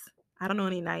Knights. I don't know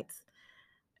any Knights.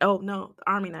 Oh, no, the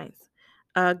Army Knights.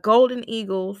 Golden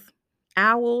Eagles,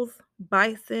 Owls,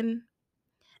 Bison,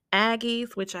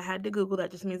 Aggies, which I had to Google.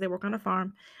 That just means they work on a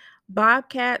farm.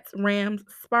 Bobcats, Rams,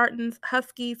 Spartans,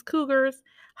 Huskies, Cougars,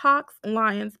 Hawks,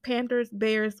 Lions, Panthers,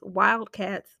 Bears,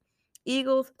 Wildcats,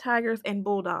 Eagles, Tigers, and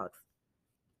Bulldogs.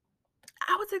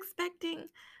 I was expecting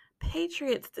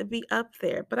Patriots to be up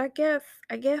there, but I guess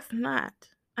not.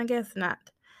 I guess not.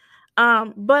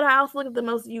 But I also look at the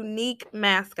most unique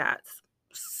mascots.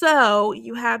 So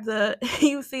you have the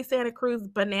UC Santa Cruz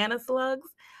banana slugs.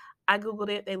 I googled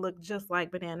it; they look just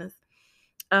like bananas.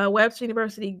 Webster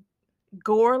University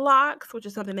Gorlocks, which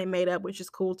is something they made up, which is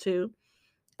cool too.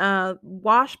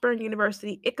 Washburn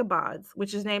University Ichabods,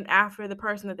 which is named after the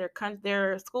person that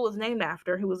their school is named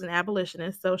after, who was an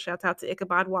abolitionist. So shout out to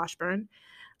Ichabod Washburn.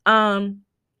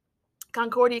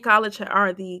 Concordia College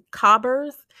are the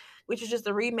Cobbers, which is just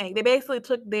a remake. They basically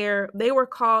they were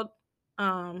called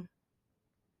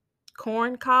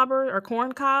corn cobber or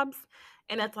corn cobs,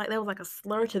 and that was like a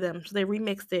slur to them. So they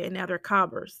remixed it and now they're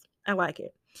Cobbers. I like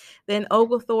it. Then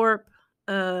Oglethorpe,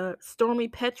 Stormy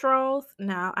Petrels.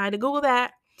 Now I had to Google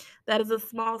that. That is a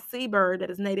small seabird that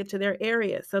is native to their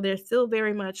area. So they're still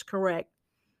very much correct.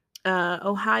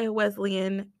 Ohio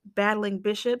Wesleyan Battling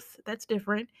Bishops. That's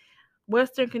different.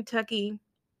 Western Kentucky.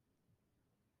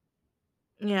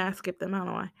 Yeah, I skipped them. I don't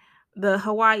know why. The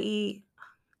Hawaii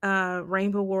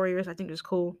Rainbow Warriors. I think is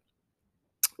cool.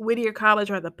 Whittier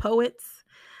College are the Poets.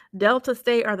 Delta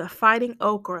State are the Fighting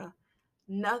Okra.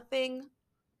 Nothing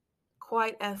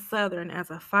quite as southern as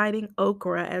a fighting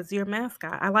okra as your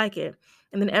mascot. I like it.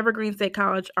 And then Evergreen State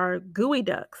College are gooey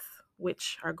ducks,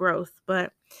 which are gross.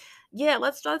 But yeah,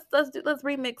 let's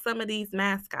remix some of these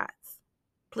mascots,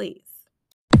 please.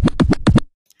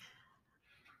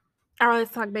 All right,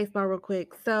 let's talk baseball real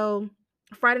quick. So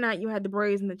Friday night you had the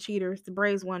Braves and the Cheaters. The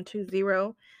Braves won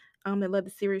 2-0. They led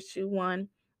the series 2-1.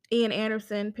 Ian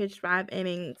Anderson pitched 5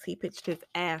 innings. He pitched his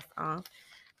ass off.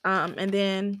 And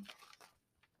then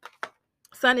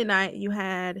Sunday night you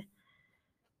had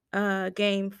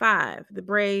game 5. The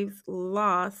Braves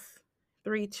lost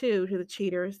 3-2 to the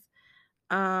Cheaters.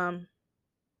 No,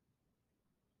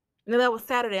 that was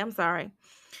Saturday. I'm sorry.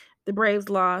 The Braves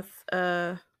lost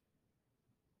 3-2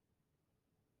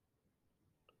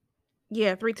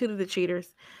 to the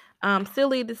Cheaters. Still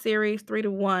lead the series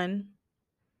 3-1.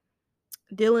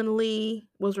 Dylan Lee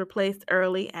was replaced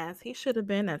early, as he should have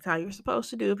been. That's how you're supposed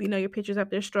to do if you know your pitcher's up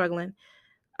there struggling.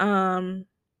 Yeah.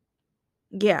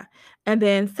 And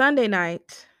then Sunday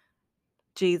night,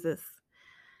 Jesus,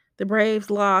 the Braves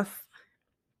lost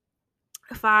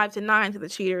 5-9 to the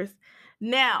Cheaters.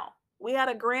 Now, we had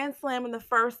a grand slam in the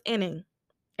first inning,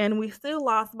 and we still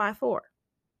lost by 4.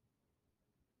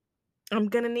 I'm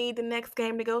going to need the next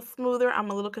game to go smoother. I'm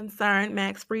a little concerned.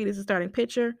 Max Fried is the starting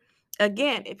pitcher.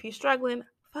 Again, if he's struggling,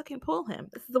 fucking pull him.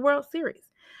 This is the World Series.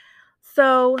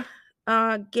 So,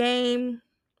 game.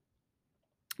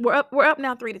 We're up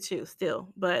now 3-2 still,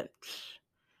 but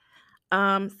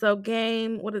so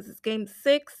what is this? Game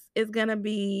 6 is gonna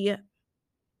be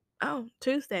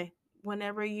Tuesday.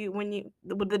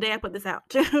 The day I put this out,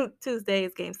 Tuesday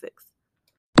is game 6.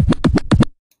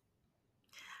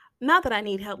 Not that I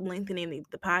need help lengthening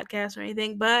the podcast or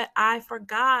anything, but I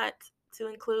forgot to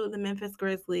include the Memphis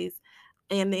Grizzlies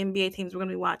and the NBA teams we're going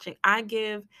to be watching. I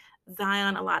give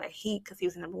Zion a lot of heat because he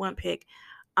was the number 1 pick.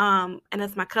 And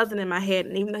it's my cousin in my head.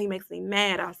 And even though he makes me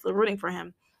mad, I'm still rooting for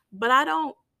him. But I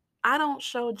don't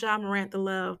show Ja Morant the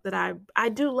love that I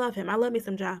do love him. I love me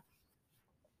some Ja.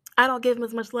 I don't give him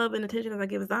as much love and attention as I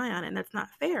give Zion, and that's not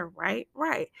fair, right?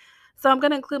 Right. So I'm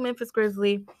going to include Memphis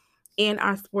Grizzlies in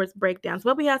our sports breakdowns.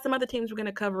 But we have some other teams we're going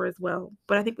to cover as well.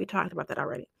 But I think we talked about that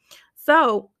already.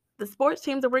 So the sports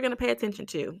teams that we're going to pay attention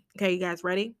to. Okay, you guys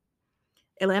ready?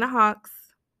 Atlanta Hawks,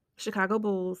 Chicago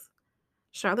Bulls,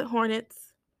 Charlotte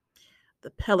Hornets, the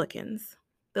Pelicans,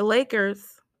 the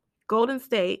Lakers, Golden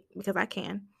State, because I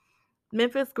can,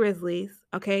 Memphis Grizzlies,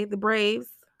 okay, the Braves,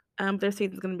 their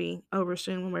season's going to be over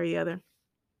soon one way or the other.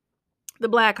 The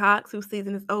Blackhawks, whose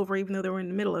season is over even though they were in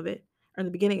the middle of it, or in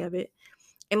the beginning of it.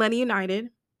 Atlanta United,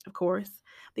 of course.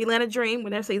 The Atlanta Dream,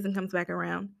 when their season comes back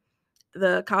around.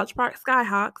 The College Park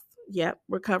Skyhawks, yep,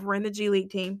 we're covering the G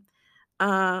League team.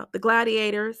 The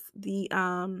Gladiators, the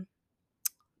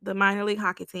minor league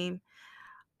hockey team.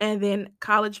 And then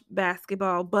college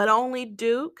basketball, but only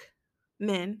Duke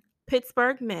men,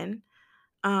 Pittsburgh men,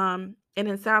 and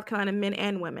in South Carolina men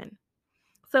and women.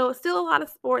 So still a lot of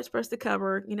sports for us to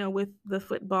cover, with the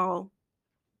football.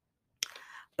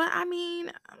 But I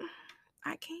mean,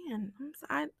 I can.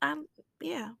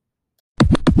 Yeah.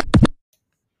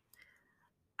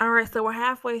 All right, so we're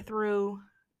halfway through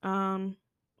the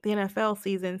NFL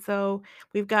season. So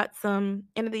we've got some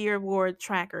end of the year award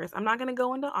trackers. I'm not going to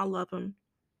go into all of them.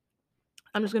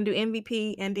 I'm just going to do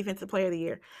MVP and Defensive Player of the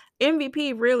Year.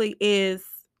 MVP really is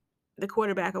the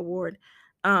quarterback award.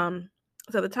 So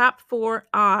the top 4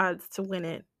 odds to win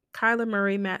it: Kyler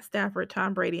Murray, Matt Stafford,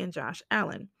 Tom Brady, and Josh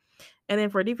Allen. And then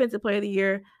for Defensive Player of the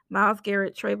Year, Myles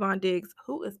Garrett, Trayvon Diggs,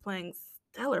 who is playing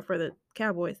stellar for the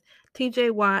Cowboys,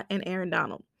 TJ Watt, and Aaron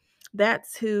Donald.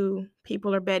 That's who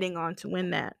people are betting on to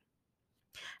win that.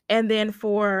 And then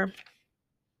for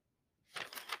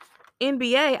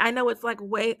NBA, I know it's like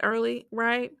way early,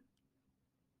 right?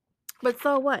 But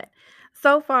so what?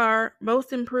 So far,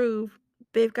 most improved,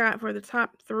 they've got for the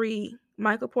top 3,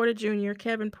 Michael Porter Jr.,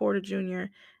 Kevin Porter Jr.,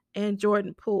 and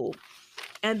Jordan Poole.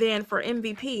 And then for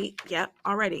MVP, yep,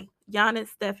 already, Giannis,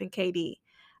 Steph, and KD.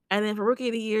 And then for Rookie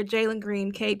of the Year, Jalen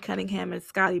Green, Cade Cunningham, and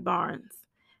Scotty Barnes.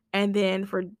 And then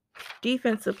for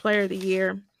Defensive Player of the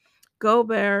Year,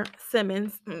 Gobert,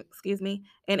 Simmons, and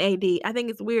AD. I think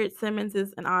it's weird Simmons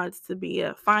is an odds to be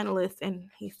a finalist and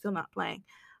he's still not playing.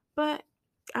 But,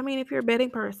 I mean, if you're a betting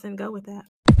person, go with that.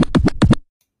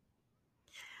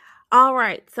 All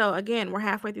right, so again, we're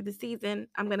halfway through the season.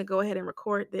 I'm going to go ahead and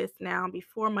record this now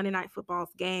before Monday Night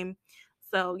Football's game.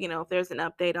 So, if there's an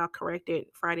update, I'll correct it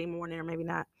Friday morning or maybe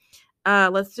not.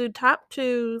 Let's do top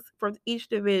 2s for each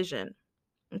division.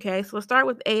 Okay, so let's start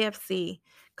with AFC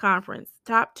Conference.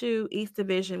 Top 2 East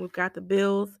Division, we've got the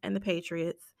Bills and the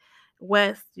Patriots.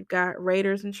 West, you've got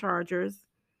Raiders and Chargers.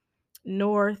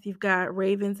 North, you've got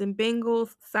Ravens and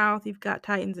Bengals. South, you've got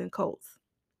Titans and Colts.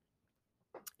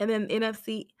 And then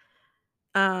NFC,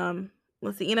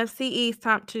 NFC East,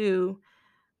 top 2,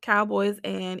 Cowboys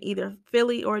and either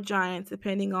Philly or Giants,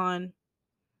 depending on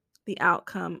the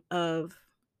outcome of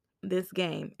this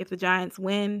game. If the Giants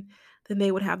win, then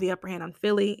they would have the upper hand on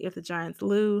Philly. If the Giants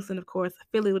lose, then of course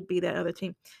Philly would be that other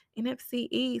team. NFC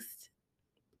East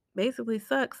basically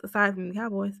sucks aside from the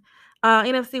Cowboys.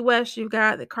 NFC West, you've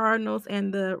got the Cardinals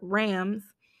and the Rams.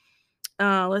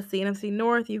 Let's see, NFC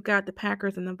North, you've got the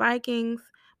Packers and the Vikings.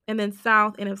 And then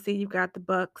South NFC, you've got the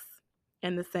Bucks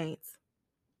and the Saints.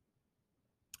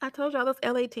 I told y'all those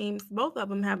LA teams, both of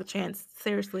them have a chance,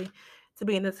 seriously, to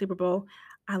be in the Super Bowl.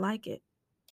 I like it.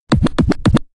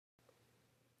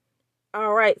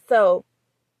 All right, so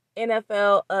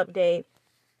NFL update.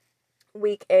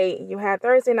 Week 8, you had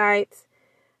Thursday night,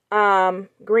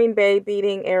 Green Bay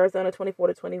beating Arizona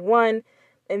 24-21.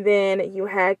 And then you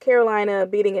had Carolina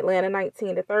beating Atlanta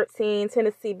 19-13.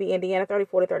 Tennessee beat Indiana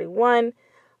 34-31.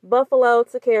 Buffalo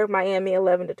took care of Miami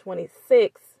 11-26.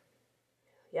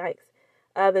 Yikes.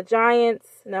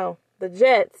 The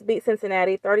Jets beat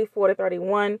Cincinnati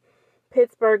 34-31.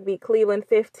 Pittsburgh beat Cleveland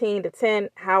 15-10.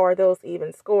 How are those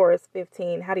even scores?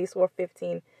 15. How do you score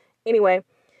 15? Anyway,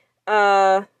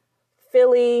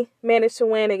 Philly managed to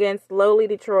win against lowly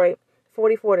Detroit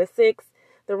 44-6.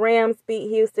 The Rams beat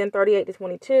Houston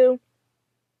 38-22.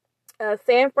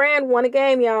 San Fran won a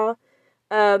game, y'all.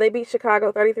 They beat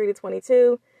Chicago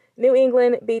 33-22. New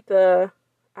England beat I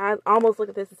almost looked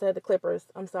at this and said the Clippers.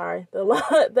 I'm sorry.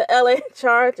 The LA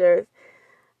Chargers.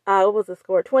 What was the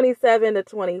score?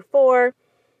 27-24.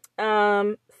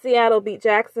 Seattle beat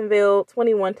Jacksonville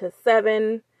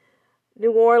 21-7.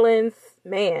 New Orleans,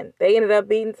 man, they ended up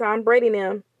beating Tom Brady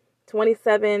them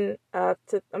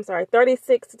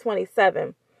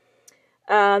 36-27.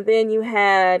 Then you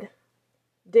had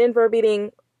Denver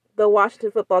beating the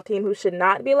Washington football team, who should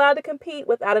not be allowed to compete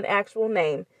without an actual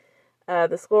name.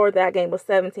 The score of that game was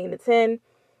 17-10.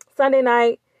 Sunday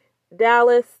night,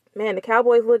 Dallas, man, the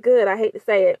Cowboys look good. I hate to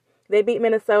say it. They beat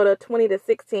Minnesota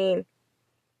 20-16.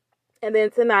 And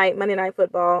then tonight, Monday Night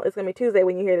Football, it's going to be Tuesday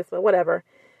when you hear this, but whatever.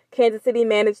 Kansas City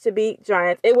managed to beat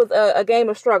Giants. It was a game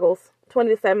of struggles,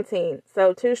 20-17.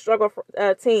 So 2 struggle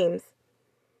teams.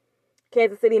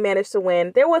 Kansas City managed to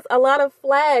win. There was a lot of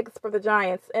flags for the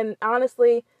Giants. And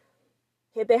honestly,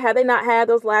 had they not had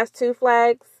those last 2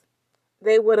 flags,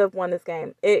 they would have won this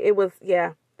game. It was,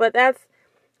 yeah. But that's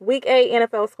Week 8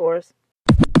 NFL scores.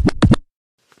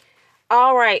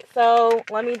 All right, so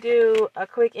let me do a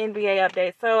quick NBA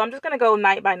update. So I'm just going to go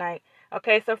night by night.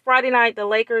 Okay, so Friday night, the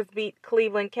Lakers beat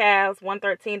Cleveland Cavs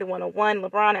 113-101.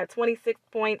 LeBron had 26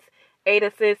 points, 8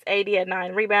 assists, AD had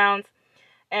 9 rebounds.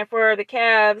 And for the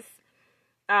Cavs,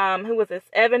 who was this?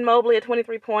 Evan Mobley had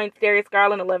 23 points, Darius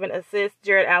Garland 11 assists,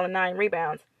 Jared Allen 9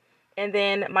 rebounds. And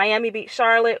then Miami beat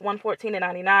Charlotte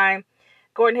 114-99.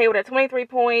 Gordon Hayward had 23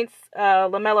 points,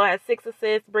 LaMelo had 6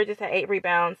 assists, Bridges had 8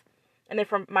 rebounds. And then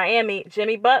from Miami,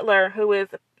 Jimmy Butler, who is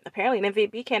apparently an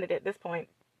MVP candidate at this point,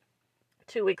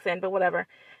 2 weeks in, but whatever.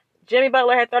 Jimmy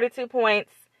Butler had 32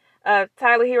 points.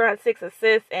 Tyler Hero had 6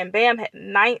 assists, and Bam had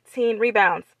 19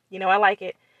 rebounds. You know, I like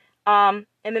it. And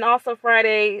then also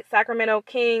Friday, Sacramento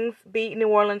Kings beat New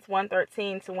Orleans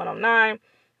 113-109.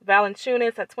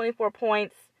 Valanciunas had 24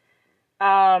 points.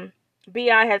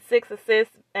 B.I. had 6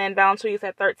 assists, and Valanciunas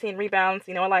had 13 rebounds.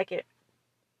 You know, I like it.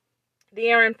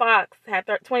 De'Aaron Fox had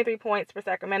 23 points for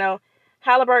Sacramento.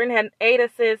 Halliburton had 8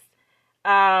 assists.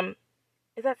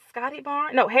 Is that Scotty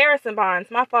Barnes? No, Harrison Barnes.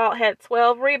 My fault. Had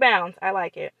 12 rebounds. I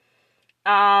like it.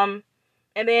 And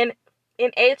then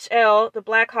in HL, the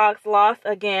Blackhawks lost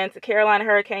again to Carolina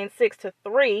Hurricanes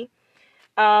 6-3.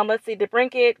 Let's see.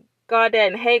 DeBrincat,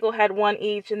 Gaudet, and Hagel had 1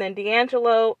 each. And then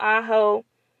D'Angelo, Aho,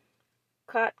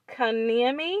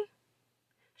 Kotkaniemi?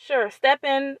 Sure.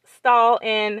 Stepan, Stahl,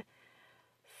 and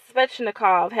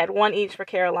Svechnikov had 1 each for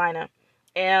Carolina.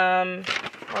 Let's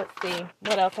see.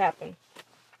 What else happened?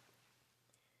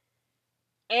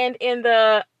 And in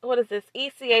the,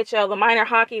 ECHL, the Minor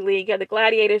Hockey League, you had the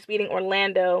Gladiators beating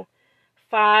Orlando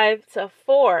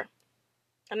 5-4.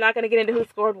 I'm not going to get into who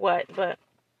scored what, but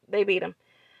they beat them.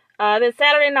 Then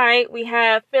Saturday night, we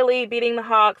have Philly beating the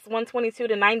Hawks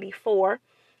 122-94.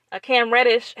 Cam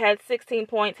Reddish had 16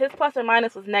 points. His plus or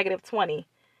minus was -20.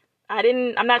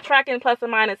 I'm not tracking plus or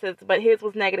minuses, but his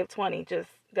was -20. Just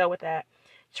go with that.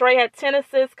 Trey had 10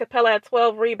 assists. Capella had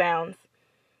 12 rebounds.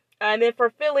 And then for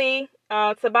Philly,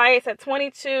 Tobias had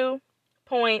 22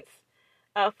 points,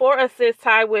 4 assists,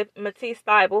 tied with Matisse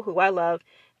Thybulle, who I love.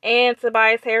 And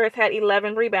Tobias Harris had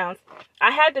 11 rebounds. I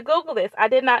had to Google this. I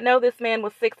did not know this man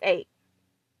was 6'8".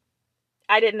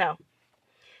 I didn't know.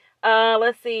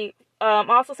 Let's see.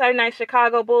 Also Saturday night,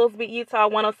 Chicago Bulls beat Utah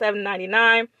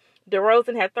 107-99.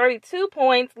 DeRozan had 32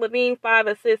 points, Levine 5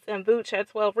 assists, and Vooch had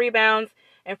 12 rebounds.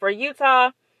 And for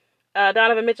Utah,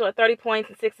 Donovan Mitchell had 30 points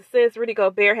and 6 assists. Rudy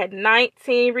Gobert had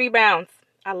 19 rebounds.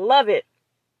 I love it.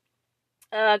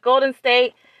 Golden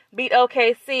State beat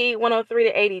OKC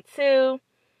 103-82.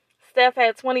 Steph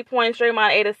had 20 points,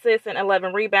 Draymond 8 assists, and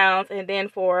 11 rebounds. And then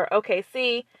for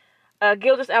OKC,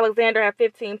 Gilgeous-Alexander had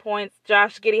 15 points.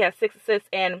 Josh Giddey had 6 assists,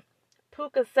 and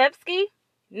Pukasevsky,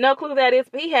 no clue who that is,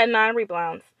 but he had 9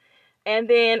 rebounds. And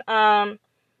then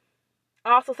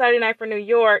also Saturday night for New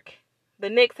York, the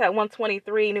Knicks had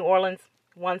 123, New Orleans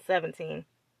 117.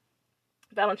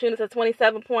 Valanciunas had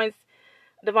 27 points,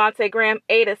 Devontae Graham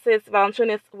 8 assists,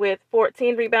 Valanciunas with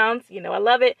 14 rebounds. You know I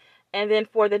love it. And then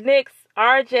for the Knicks,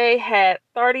 RJ had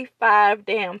 35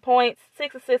 damn points,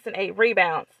 6 assists, and 8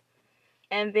 rebounds.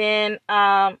 And then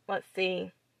let's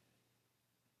see.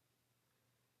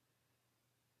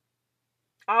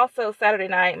 Also Saturday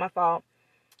night, my fault.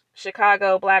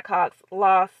 Chicago Blackhawks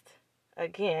lost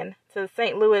again to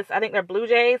St. Louis. I think they're Blue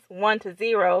Jays,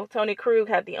 1-0. Tony Krug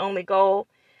had the only goal.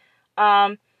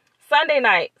 Sunday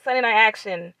night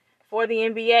action for the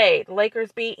NBA. The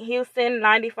Lakers beat Houston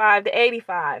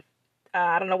 95-85.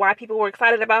 I don't know why people were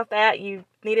excited about that. You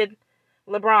needed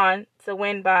LeBron to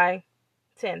win by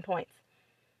 10 points.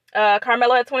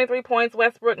 Carmelo had 23 points,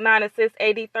 Westbrook 9 assists,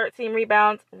 AD 13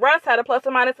 rebounds. Russ had a plus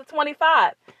or minus of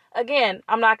 25. Again,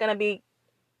 I'm not going to be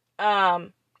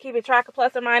keeping track of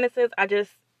plus or minuses.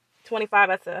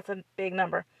 25, that's a big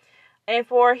number. And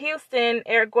for Houston,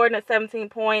 Eric Gordon had 17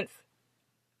 points.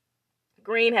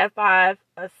 Green had 5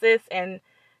 assists, and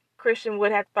Christian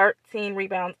Wood had 13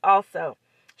 rebounds also.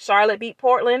 Charlotte beat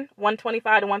Portland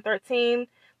 125-113.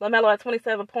 LaMelo had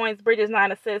 27 points, Bridges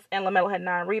 9 assists, and LaMelo had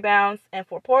 9 rebounds. And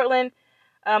for Portland,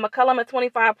 McCollum had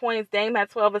 25 points, Dame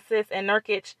had 12 assists, and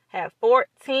Nurkic had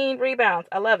 14 rebounds.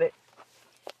 I love it.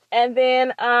 And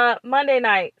then Monday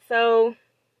night, so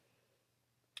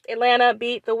Atlanta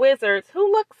beat the Wizards,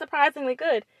 who looked surprisingly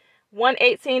good,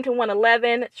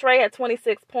 118-111. Trey had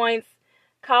 26 points.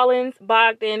 Collins,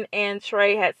 Bogdan, and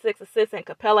Trey had 6 assists, and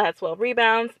Capella had 12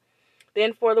 rebounds.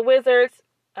 Then for the Wizards,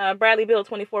 Bradley Beal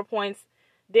 24 points.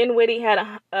 Dinwiddie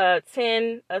had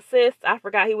 10 assists. I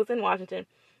forgot he was in Washington.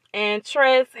 And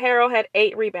Trez Harrell had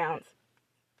 8 rebounds.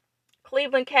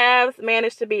 Cleveland Cavs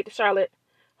managed to beat the Charlotte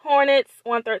Hornets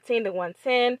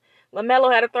 113-110.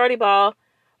 LaMelo had a 30 ball.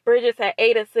 Bridges had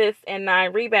 8 assists and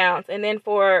 9 rebounds. And then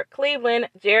for Cleveland,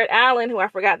 Jared Allen, who I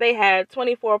forgot they had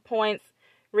 24 points.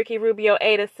 Ricky Rubio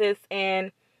 8 assists,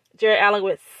 and Jared Allen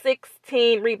with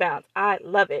 16 rebounds. I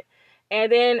love it. And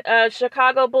then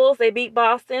Chicago Bulls, they beat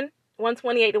Boston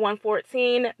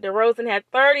 128-114. DeRozan had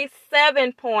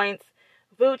 37 points.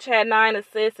 Vooch had 9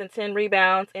 assists and 10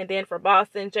 rebounds. And then for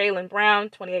Boston, Jaylen Brown,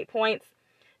 28 points.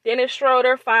 Dennis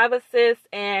Schroeder, 5 assists.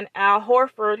 And Al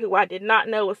Horford, who I did not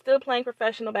know was still playing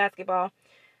professional basketball,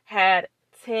 had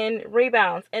 10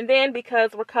 rebounds. And then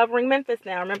because we're covering Memphis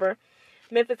now, remember,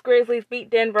 Memphis Grizzlies beat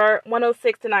Denver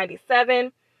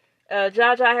 106-97.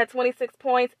 Jaja had 26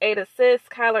 points, 8 assists.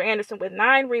 Kyler Anderson with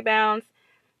 9 rebounds.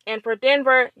 And for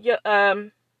Denver,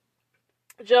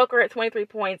 Joker had 23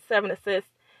 points, 7 assists.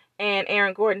 And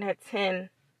Aaron Gordon had 10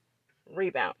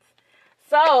 rebounds.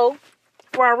 So,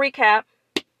 for our recap,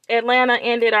 Atlanta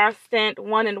ended our stint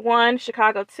 1-1.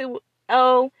 Chicago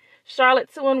 2-0. Charlotte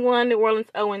 2-1. New Orleans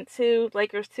 0-2.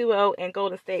 Lakers 2-0. And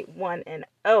Golden State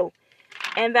 1-0.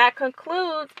 And that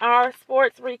concludes our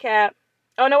sports recap.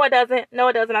 Oh, no, it doesn't. No,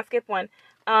 it doesn't. I skipped one.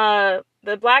 The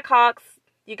Blackhawks,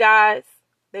 you guys,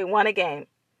 they won a game.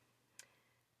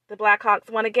 The Blackhawks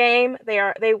won a game.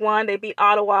 They won. They beat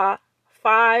Ottawa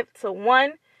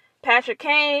 5-1. Patrick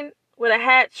Kane with a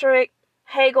hat trick.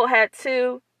 Hagel had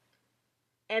 2.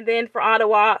 And then for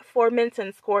Ottawa,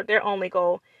 Formenton scored their only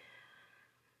goal.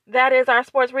 That is our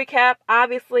sports recap.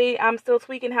 Obviously, I'm still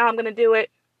tweaking how I'm going to do it.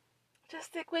 Just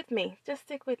stick with me. Just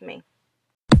stick with me.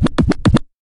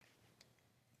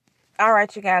 All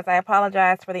right, you guys, I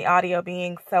apologize for the audio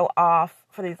being so off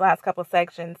for these last couple of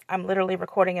sections. I'm literally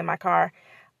recording in my car.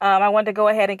 I wanted to go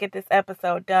ahead and get this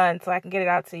episode done so I can get it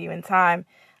out to you in time.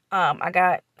 I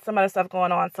got some other stuff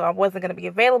going on, so I wasn't going to be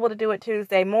available to do it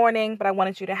Tuesday morning, but I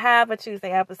wanted you to have a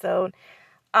Tuesday episode.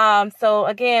 So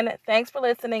again, thanks for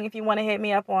listening. If you want to hit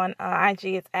me up on IG,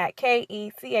 it's at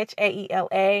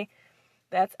KECHAELA.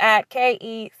 That's at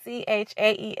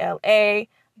KECHAELA.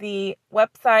 The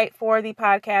website for the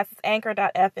podcast is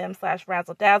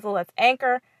anchor.fm/razzle-dazzle. That's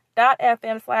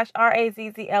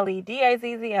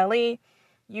anchor.fm/RAZZLEDAZZLE.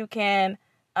 You can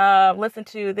listen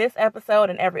to this episode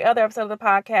and every other episode of the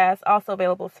podcast. Also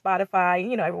available Spotify,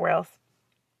 everywhere else.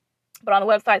 But on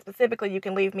the website specifically, you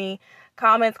can leave me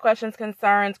comments, questions,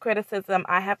 concerns, criticism.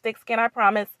 I have thick skin, I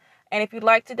promise. And if you'd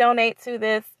like to donate to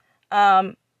this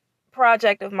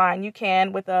project of mine, you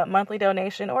can with a monthly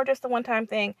donation or just a one-time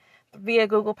thing via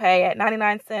Google Pay at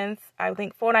 99 cents. I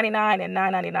think $4.99 and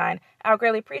 $9.99. I would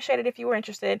greatly appreciate it if you were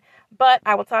interested. But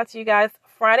I will talk to you guys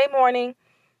Friday morning.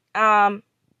 So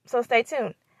stay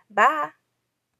tuned. Bye.